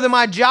 More than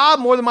my job,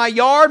 more than my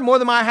yard, more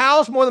than my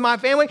house, more than my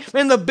family.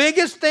 And the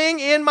biggest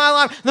thing in my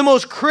life, the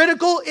most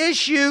critical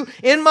issue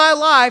in my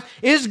life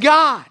is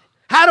God.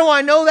 How do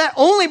I know that?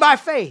 Only by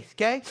faith,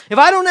 okay? If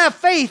I don't have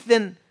faith,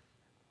 then...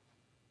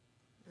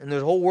 and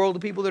there's a whole world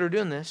of people that are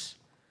doing this,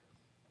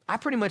 I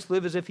pretty much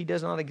live as if he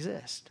does not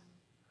exist.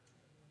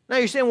 Now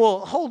you're saying,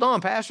 well, hold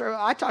on, Pastor.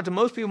 I talk to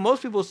most people.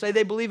 Most people say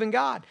they believe in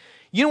God.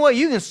 You know what?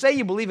 You can say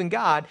you believe in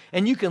God,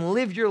 and you can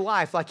live your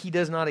life like he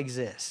does not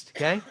exist,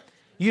 okay?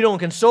 You don't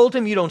consult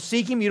him. You don't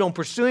seek him. You don't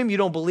pursue him. You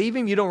don't believe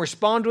him. You don't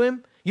respond to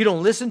him. You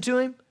don't listen to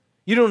him.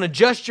 You don't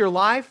adjust your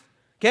life.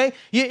 Okay?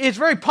 It's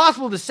very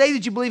possible to say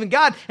that you believe in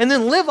God and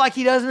then live like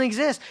he doesn't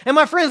exist. And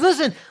my friends,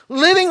 listen,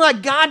 living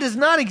like God does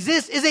not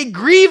exist is a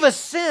grievous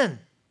sin.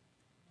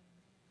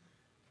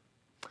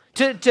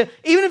 Even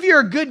if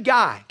you're a good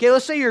guy, okay,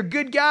 let's say you're a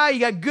good guy, you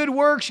got good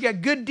works, you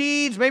got good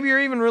deeds, maybe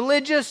you're even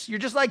religious, you're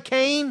just like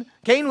Cain.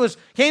 Cain was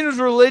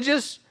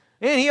religious,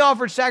 and he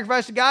offered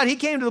sacrifice to God. He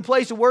came to the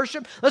place of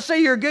worship. Let's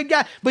say you're a good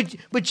guy,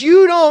 but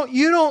you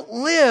don't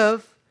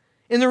live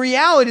in the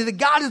reality that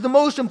God is the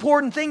most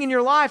important thing in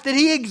your life, that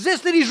he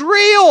exists, that he's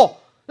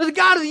real, that the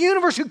God of the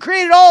universe who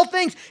created all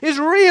things is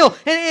real,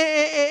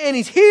 and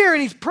he's here,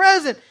 and he's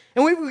present,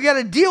 and we've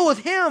got to deal with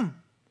him.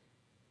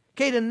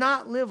 Okay, to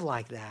not live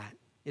like that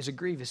is a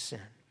grievous sin.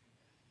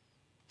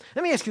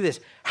 Let me ask you this.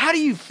 How do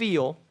you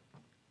feel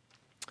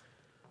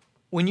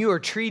when you are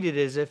treated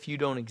as if you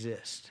don't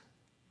exist?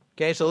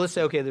 Okay, so let's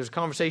say, okay, there's a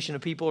conversation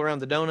of people around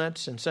the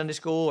donuts in Sunday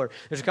school, or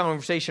there's a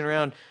conversation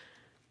around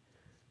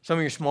some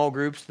of your small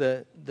groups,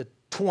 the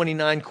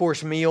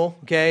 29-course meal,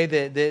 okay,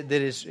 that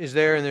is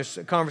there, and there's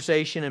a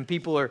conversation, and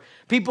people are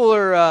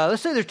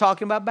let's say they're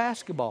talking about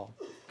basketball,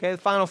 Okay, the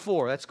Final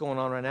Four, that's going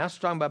on right now. So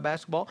talking about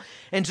basketball.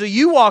 And so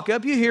you walk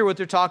up, you hear what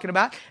they're talking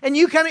about, and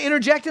you kind of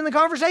interject in the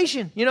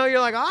conversation. You know, you're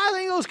like, I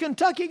think those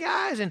Kentucky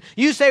guys. And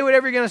you say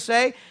whatever you're going to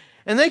say.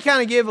 And they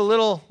kind of give a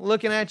little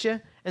looking at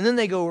you. And then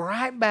they go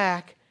right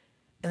back,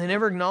 and they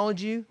never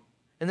acknowledge you.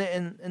 And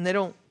they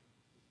don't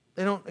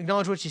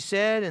acknowledge what you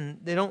said, and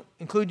they don't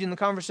include you in the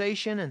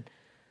conversation. And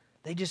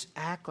they just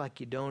act like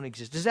you don't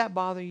exist. Does that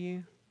bother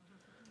you?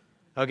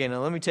 Okay,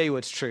 now let me tell you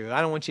what's true.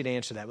 I don't want you to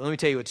answer that, but let me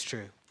tell you what's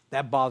true.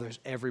 That bothers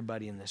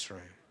everybody in this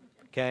room,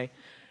 okay?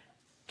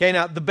 Okay,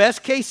 now the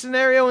best case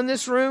scenario in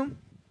this room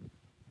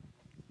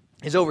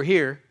is over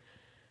here,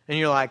 and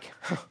you're like,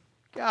 oh,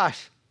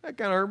 gosh, that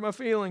kind of hurt my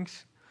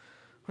feelings.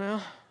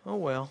 Well, oh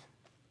well.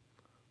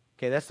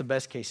 Okay, that's the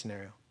best case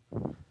scenario.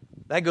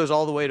 That goes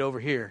all the way to over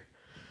here.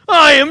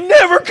 I am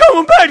never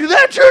coming back to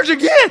that church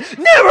again.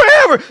 Never,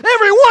 ever.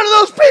 Every one of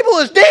those people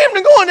is damned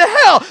and going to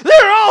hell.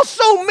 They're all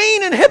so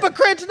mean and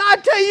hypocrites, and I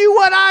tell you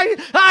what, I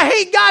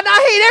hate God, and I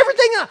hate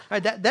everything. All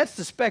right, that's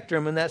the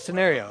spectrum in that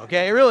scenario,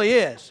 okay? It really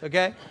is,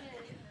 okay?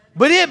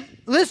 But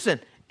listen,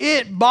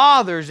 it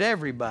bothers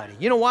everybody.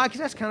 You know why?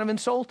 Because that's kind of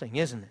insulting,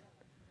 isn't it?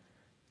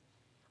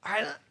 All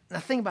right, now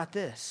think about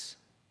this.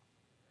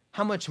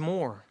 How much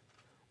more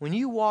when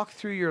you walk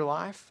through your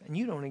life and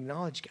you don't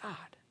acknowledge God?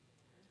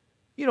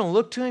 You don't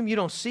look to Him, you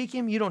don't seek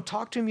Him, you don't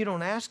talk to Him, you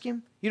don't ask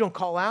Him, you don't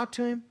call out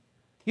to Him,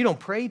 you don't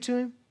pray to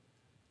Him,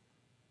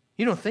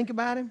 you don't think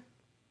about Him.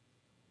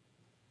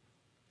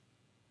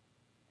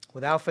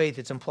 Without faith,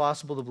 it's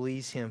impossible to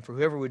please Him, for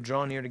whoever would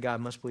draw near to God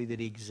must believe that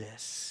He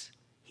exists.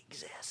 He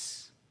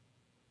exists.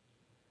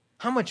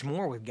 How much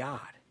more with God?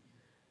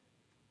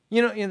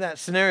 You know, in that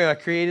scenario I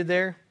created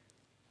there,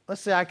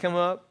 let's say I come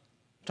up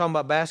talking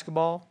about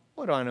basketball.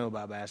 What do I know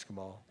about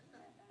basketball?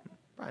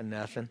 Probably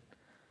nothing.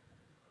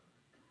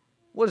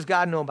 What does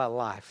God know about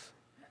life?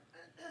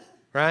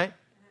 Right?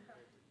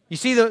 You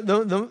see,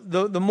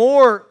 the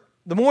more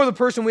the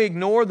person we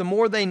ignore, the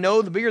more they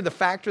know, the bigger the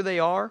factor they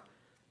are,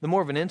 the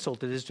more of an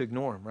insult it is to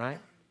ignore them, right?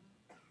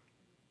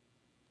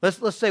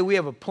 Let's say we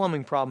have a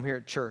plumbing problem here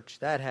at church.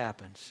 That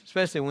happens,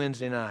 especially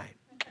Wednesday night.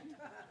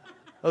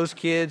 Those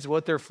kids,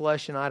 what they're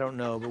flushing, I don't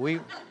know, but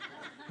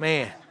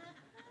man.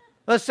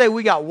 Let's say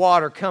we got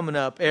water coming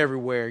up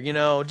everywhere, you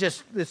know,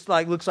 just looks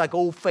like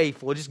Old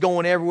Faithful, just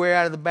going everywhere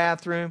out of the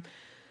bathroom.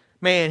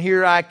 Man,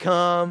 here I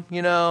come,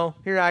 and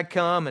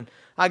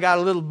I got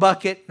a little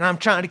bucket, and I'm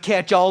trying to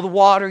catch all the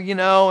water,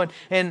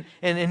 and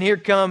here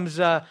comes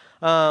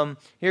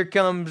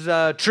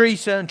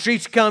Teresa, and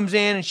Teresa comes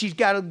in, and she's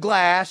got a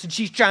glass, and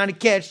she's trying to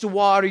catch the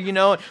water,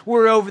 and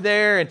we're over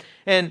there,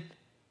 and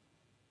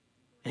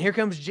here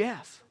comes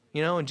Jeff,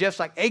 and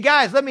Jeff's like, hey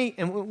guys,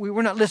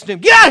 we're not listening.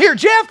 Get out of here,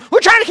 Jeff! We're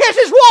trying to catch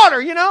this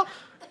water,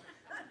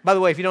 By the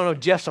way, if you don't know,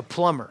 Jeff's a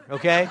plumber,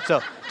 okay?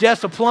 So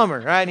Jeff's a plumber,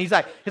 right? And he's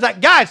like,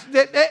 guys,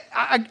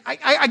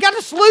 I got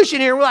the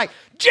solution here. We're like,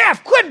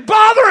 Jeff, quit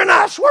bothering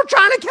us. We're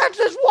trying to catch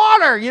this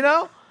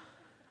water,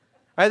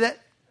 Right?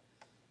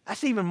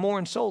 That's even more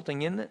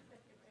insulting, isn't it?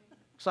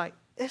 It's like,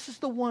 this is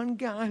the one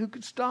guy who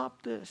could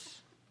stop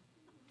this.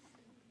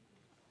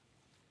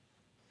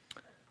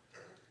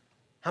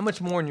 How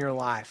much more in your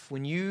life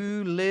when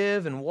you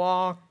live and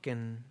walk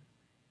and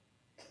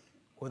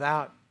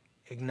without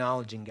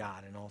acknowledging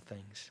God in all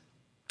things?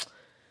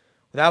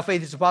 Without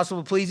faith, it's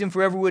impossible to please Him. For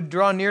whoever would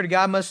draw near to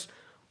God must,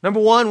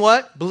 number one,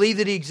 what? Believe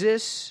that He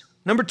exists.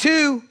 Number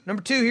two,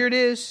 here it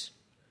is.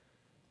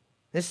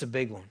 This is a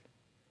big one.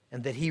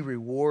 And that He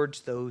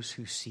rewards those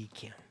who seek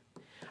Him.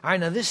 All right,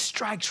 now this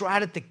strikes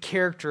right at the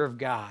character of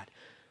God.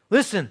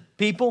 Listen,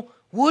 people,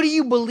 what do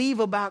you believe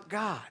about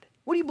God?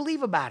 What do you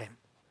believe about Him?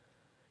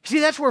 See,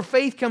 that's where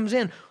faith comes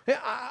in.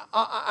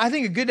 I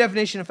think a good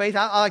definition of faith,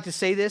 I like to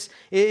say this,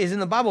 is in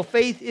the Bible,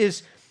 faith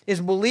is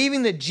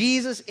believing that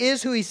Jesus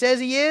is who He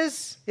says He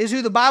is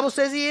who the Bible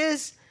says He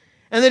is,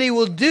 and that He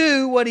will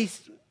do what He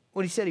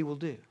said He will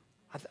do.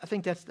 I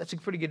think that's a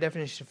pretty good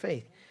definition of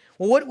faith.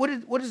 Well,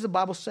 what does the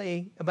Bible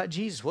say about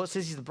Jesus? Well, it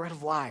says He's the bread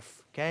of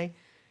life, okay?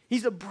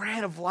 He's the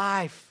bread of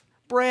life.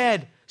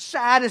 Bread,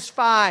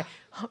 satisfy,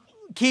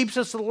 keeps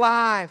us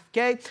alive,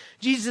 okay?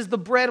 Jesus is the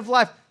bread of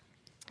life.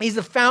 He's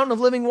the fountain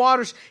of living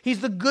waters. He's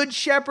the good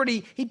shepherd.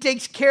 He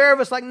takes care of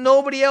us like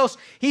nobody else.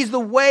 He's the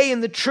way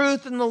and the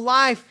truth and the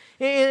life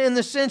in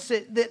the sense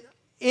that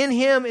in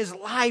Him is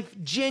life,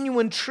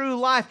 genuine, true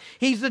life.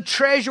 He's the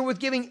treasure worth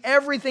giving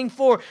everything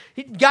for.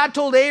 God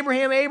told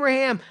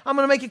Abraham, I'm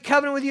going to make a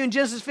covenant with you in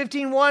Genesis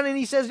 15:1, and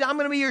He says, I'm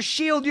going to be your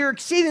shield, your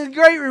exceeding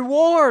great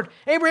reward.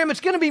 Abraham, it's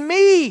going to be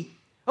me.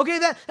 Okay,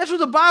 that's what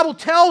the Bible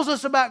tells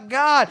us about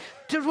God.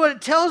 That's what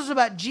it tells us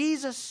about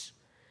Jesus.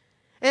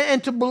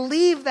 And to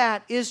believe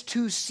that is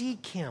to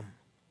seek Him,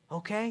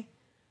 okay?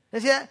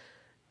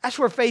 That's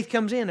where faith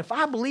comes in. If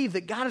I believe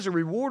that God is a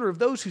rewarder of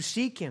those who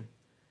seek Him,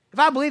 if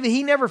I believe that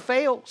He never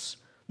fails,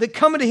 that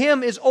coming to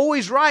Him is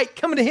always right,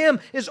 coming to Him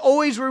is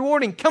always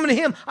rewarding, coming to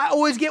Him, I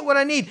always get what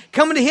I need,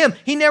 coming to Him,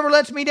 He never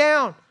lets me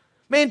down.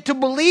 Man, to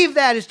believe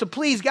that is to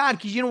please God,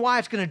 because you know why?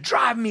 It's going to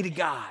drive me to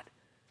God.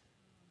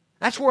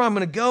 That's where I'm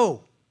going to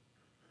go.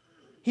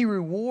 He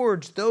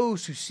rewards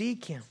those who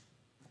seek Him.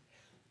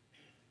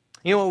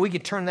 You know what? We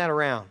could turn that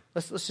around.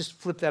 Let's just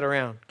flip that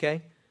around,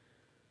 okay?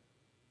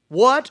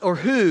 What or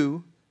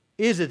who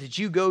is it that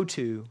you go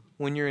to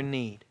when you're in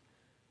need?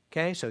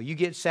 Okay, so you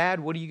get sad,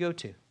 what do you go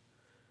to?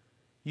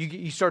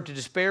 You start to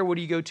despair, what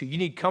do you go to? You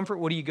need comfort,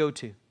 what do you go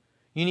to?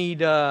 You need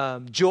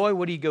joy,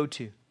 what do you go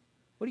to?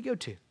 What do you go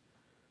to?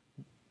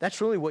 That's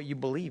really what you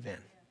believe in,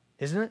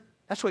 isn't it?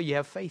 That's what you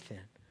have faith in.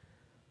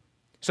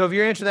 So if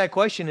your answer to that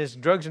question is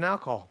drugs and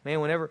alcohol,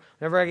 man, whenever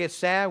I get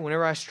sad,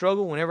 whenever I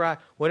struggle, whatever,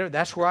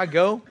 that's where I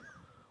go.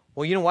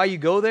 Well, you know why you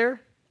go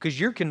there? Because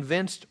you're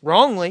convinced,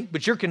 wrongly,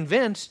 but you're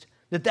convinced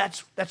that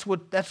that's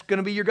going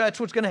to be your God. That's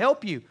what's going to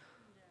help you.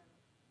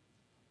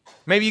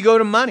 Maybe you go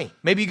to money.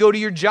 Maybe you go to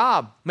your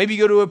job. Maybe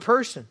you go to a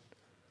person.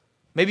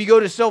 Maybe you go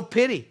to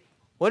self-pity.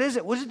 What is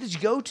it? What is it that you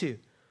go to?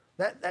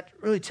 That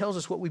really tells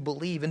us what we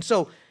believe. And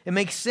so it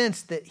makes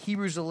sense that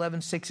Hebrews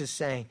 11:6 is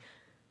saying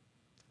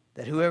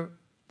that whoever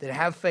that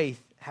have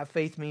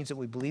faith means that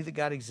we believe that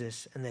God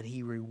exists and that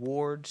He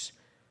rewards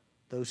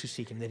those who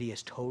seek Him, that He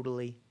is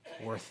totally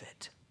worth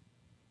it.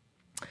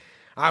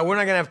 All right, we're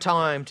not going to have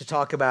time to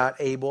talk about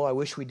Abel. I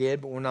wish we did,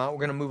 but we're not. We're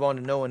going to move on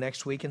to Noah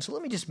next week. And so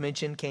let me just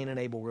mention Cain and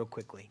Abel real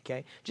quickly,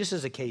 okay? Just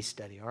as a case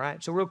study, all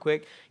right? So real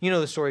quick, you know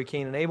the story of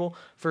Cain and Abel.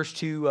 First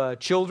two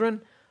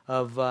children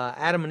of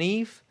Adam and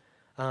Eve.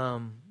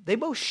 They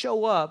both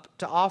show up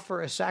to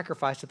offer a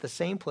sacrifice at the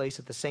same place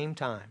at the same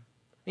time.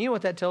 And you know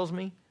what that tells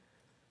me?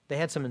 They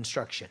had some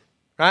instruction,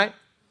 right?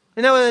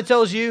 Isn't that what that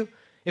tells you?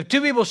 If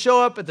two people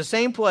show up at the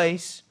same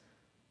place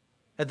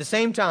at the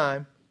same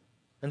time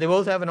and they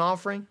both have an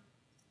offering,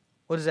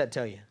 what does that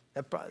tell you?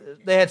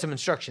 They had some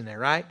instruction there,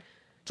 right?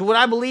 So what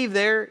I believe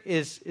there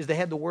is they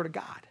had the Word of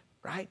God,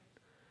 right?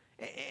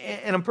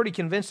 And I'm pretty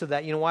convinced of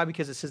that. You know why?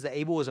 Because it says that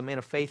Abel was a man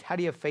of faith. How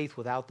do you have faith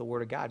without the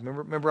Word of God?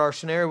 Remember our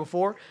scenario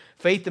before?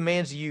 Faith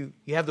demands you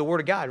have the Word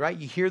of God, right?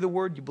 You hear the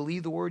Word, you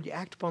believe the Word, you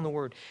act upon the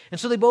Word. And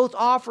so they both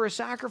offer a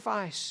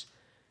sacrifice.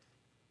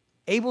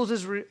 Abel's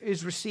is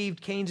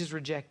received, Cain's is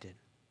rejected.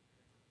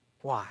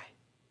 Why?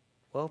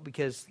 Well,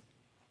 because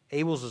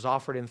Abel's was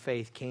offered in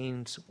faith,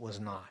 Cain's was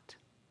not.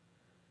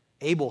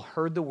 Abel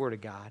heard the Word of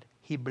God,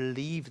 he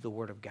believed the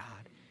Word of God,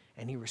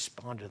 and he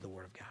responded to the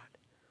Word of God.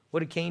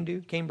 What did Cain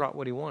do? Cain brought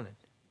what he wanted.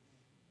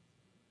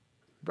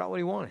 He brought what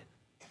he wanted.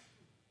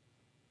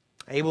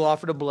 Abel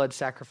offered a blood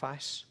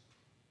sacrifice.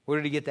 Where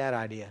did he get that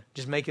idea?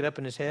 Just make it up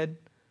in his head?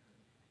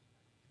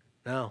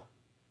 No.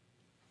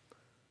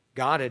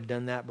 God had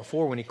done that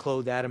before when He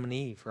clothed Adam and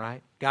Eve,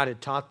 right? God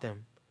had taught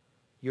them,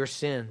 your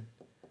sin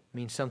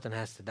means something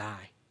has to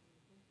die.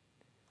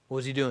 What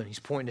was He doing? He's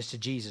pointing us to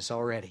Jesus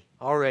already.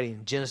 Already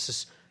in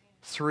Genesis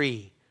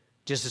 3,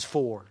 Genesis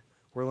 4,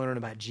 we're learning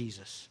about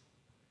Jesus.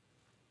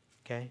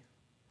 Okay?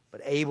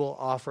 But Abel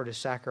offered a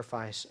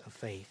sacrifice of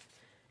faith.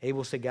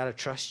 Abel said, God, I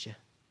trust you.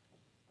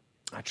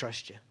 I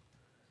trust you.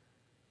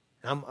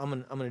 I'm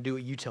going to do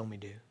what you tell me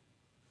to do,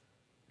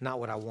 not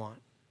what I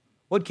want.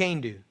 What'd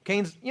Cain do?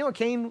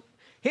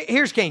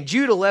 Here's Cain.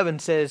 Jude 11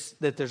 says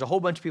that there's a whole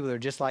bunch of people that are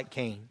just like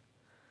Cain.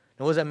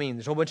 Now, what does that mean?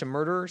 There's a whole bunch of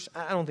murderers?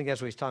 I don't think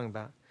that's what he's talking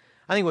about.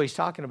 I think what he's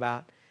talking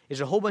about is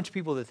a whole bunch of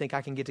people that think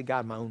I can get to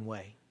God my own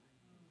way.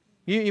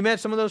 You met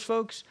some of those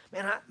folks?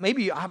 Man,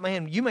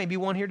 you may be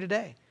one here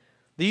today.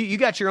 You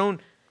got your own.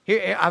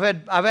 Here, I've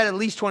had at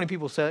least 20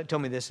 people tell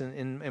me this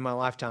in my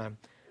lifetime.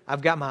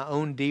 I've got my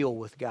own deal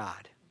with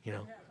God. My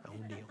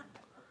own deal.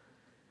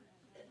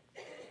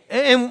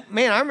 And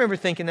man, I remember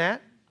thinking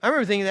that. I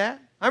remember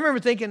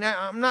thinking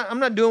I'm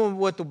not doing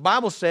what the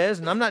Bible says,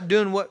 and I'm not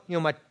doing what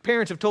my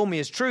parents have told me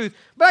is truth.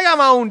 But I got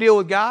my own deal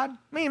with God.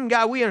 Me and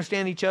God, we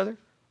understand each other.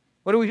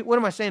 What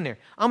am I saying there?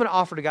 I'm going to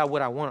offer to God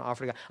what I want to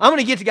offer to God. I'm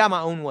going to get to God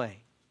my own way.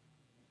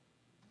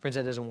 Friends,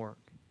 that doesn't work.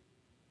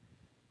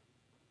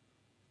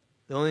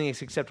 The only thing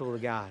that's acceptable to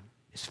God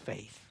is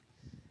faith.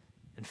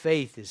 And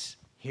faith is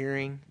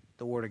hearing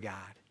the Word of God,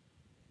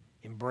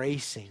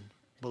 embracing,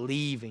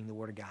 believing the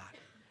Word of God,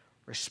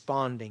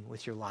 responding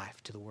with your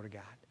life to the Word of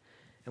God.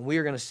 And we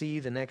are going to see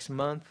the next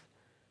month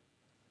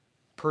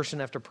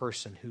person after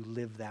person who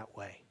live that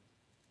way.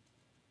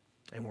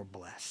 And we're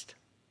blessed.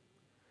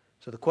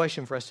 So the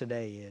question for us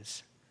today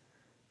is,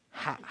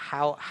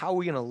 how are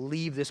we going to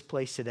leave this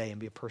place today and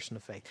be a person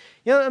of faith?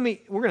 We're going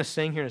to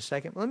sing here in a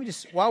second. Let me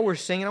just, while we're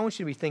singing, I want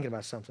you to be thinking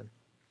about something.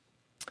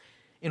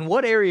 In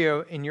what area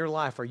in your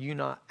life are you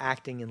not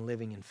acting and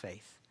living in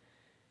faith?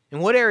 In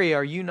what area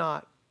are you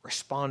not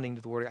responding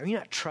to the Word of God? Are you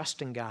not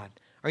trusting God?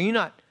 Are you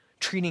not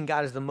treating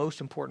God as the most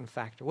important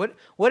factor? What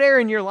area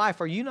in your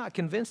life are you not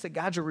convinced that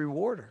God's a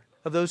rewarder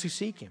of those who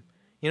seek Him?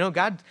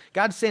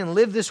 God's saying,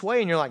 live this way,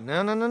 and you're like, no.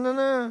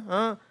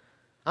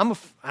 I'm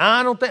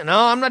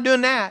not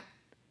doing that.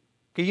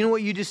 Okay, you know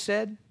what you just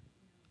said?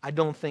 I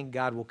don't think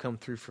God will come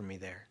through for me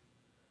there.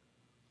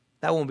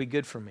 That won't be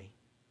good for me.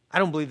 I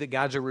don't believe that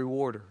God's a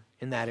rewarder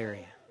in that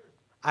area.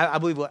 I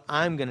believe what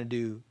I'm going to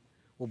do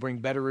will bring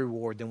better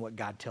reward than what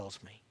God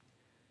tells me.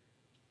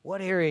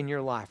 What area in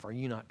your life are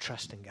you not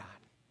trusting God?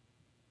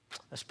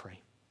 Let's pray.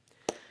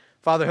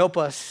 Father, help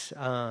us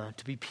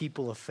to be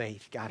people of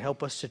faith. God,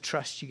 help us to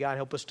trust you. God,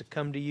 help us to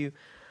come to you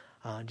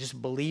just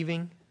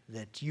believing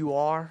that you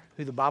are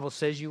who the Bible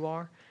says you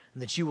are,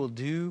 and that you will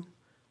do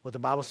what the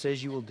Bible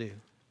says you will do.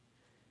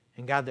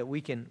 And God, that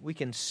we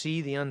can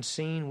see the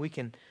unseen, we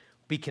can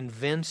be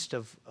convinced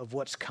of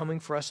what's coming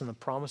for us and the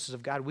promises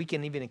of God. We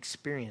can even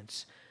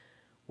experience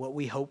what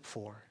we hope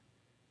for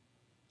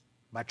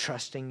by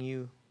trusting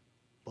you,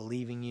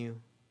 believing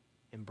you,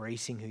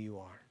 embracing who you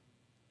are.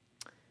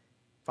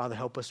 Father,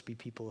 help us be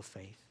people of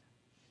faith.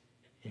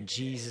 In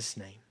Jesus'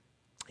 name,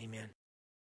 amen.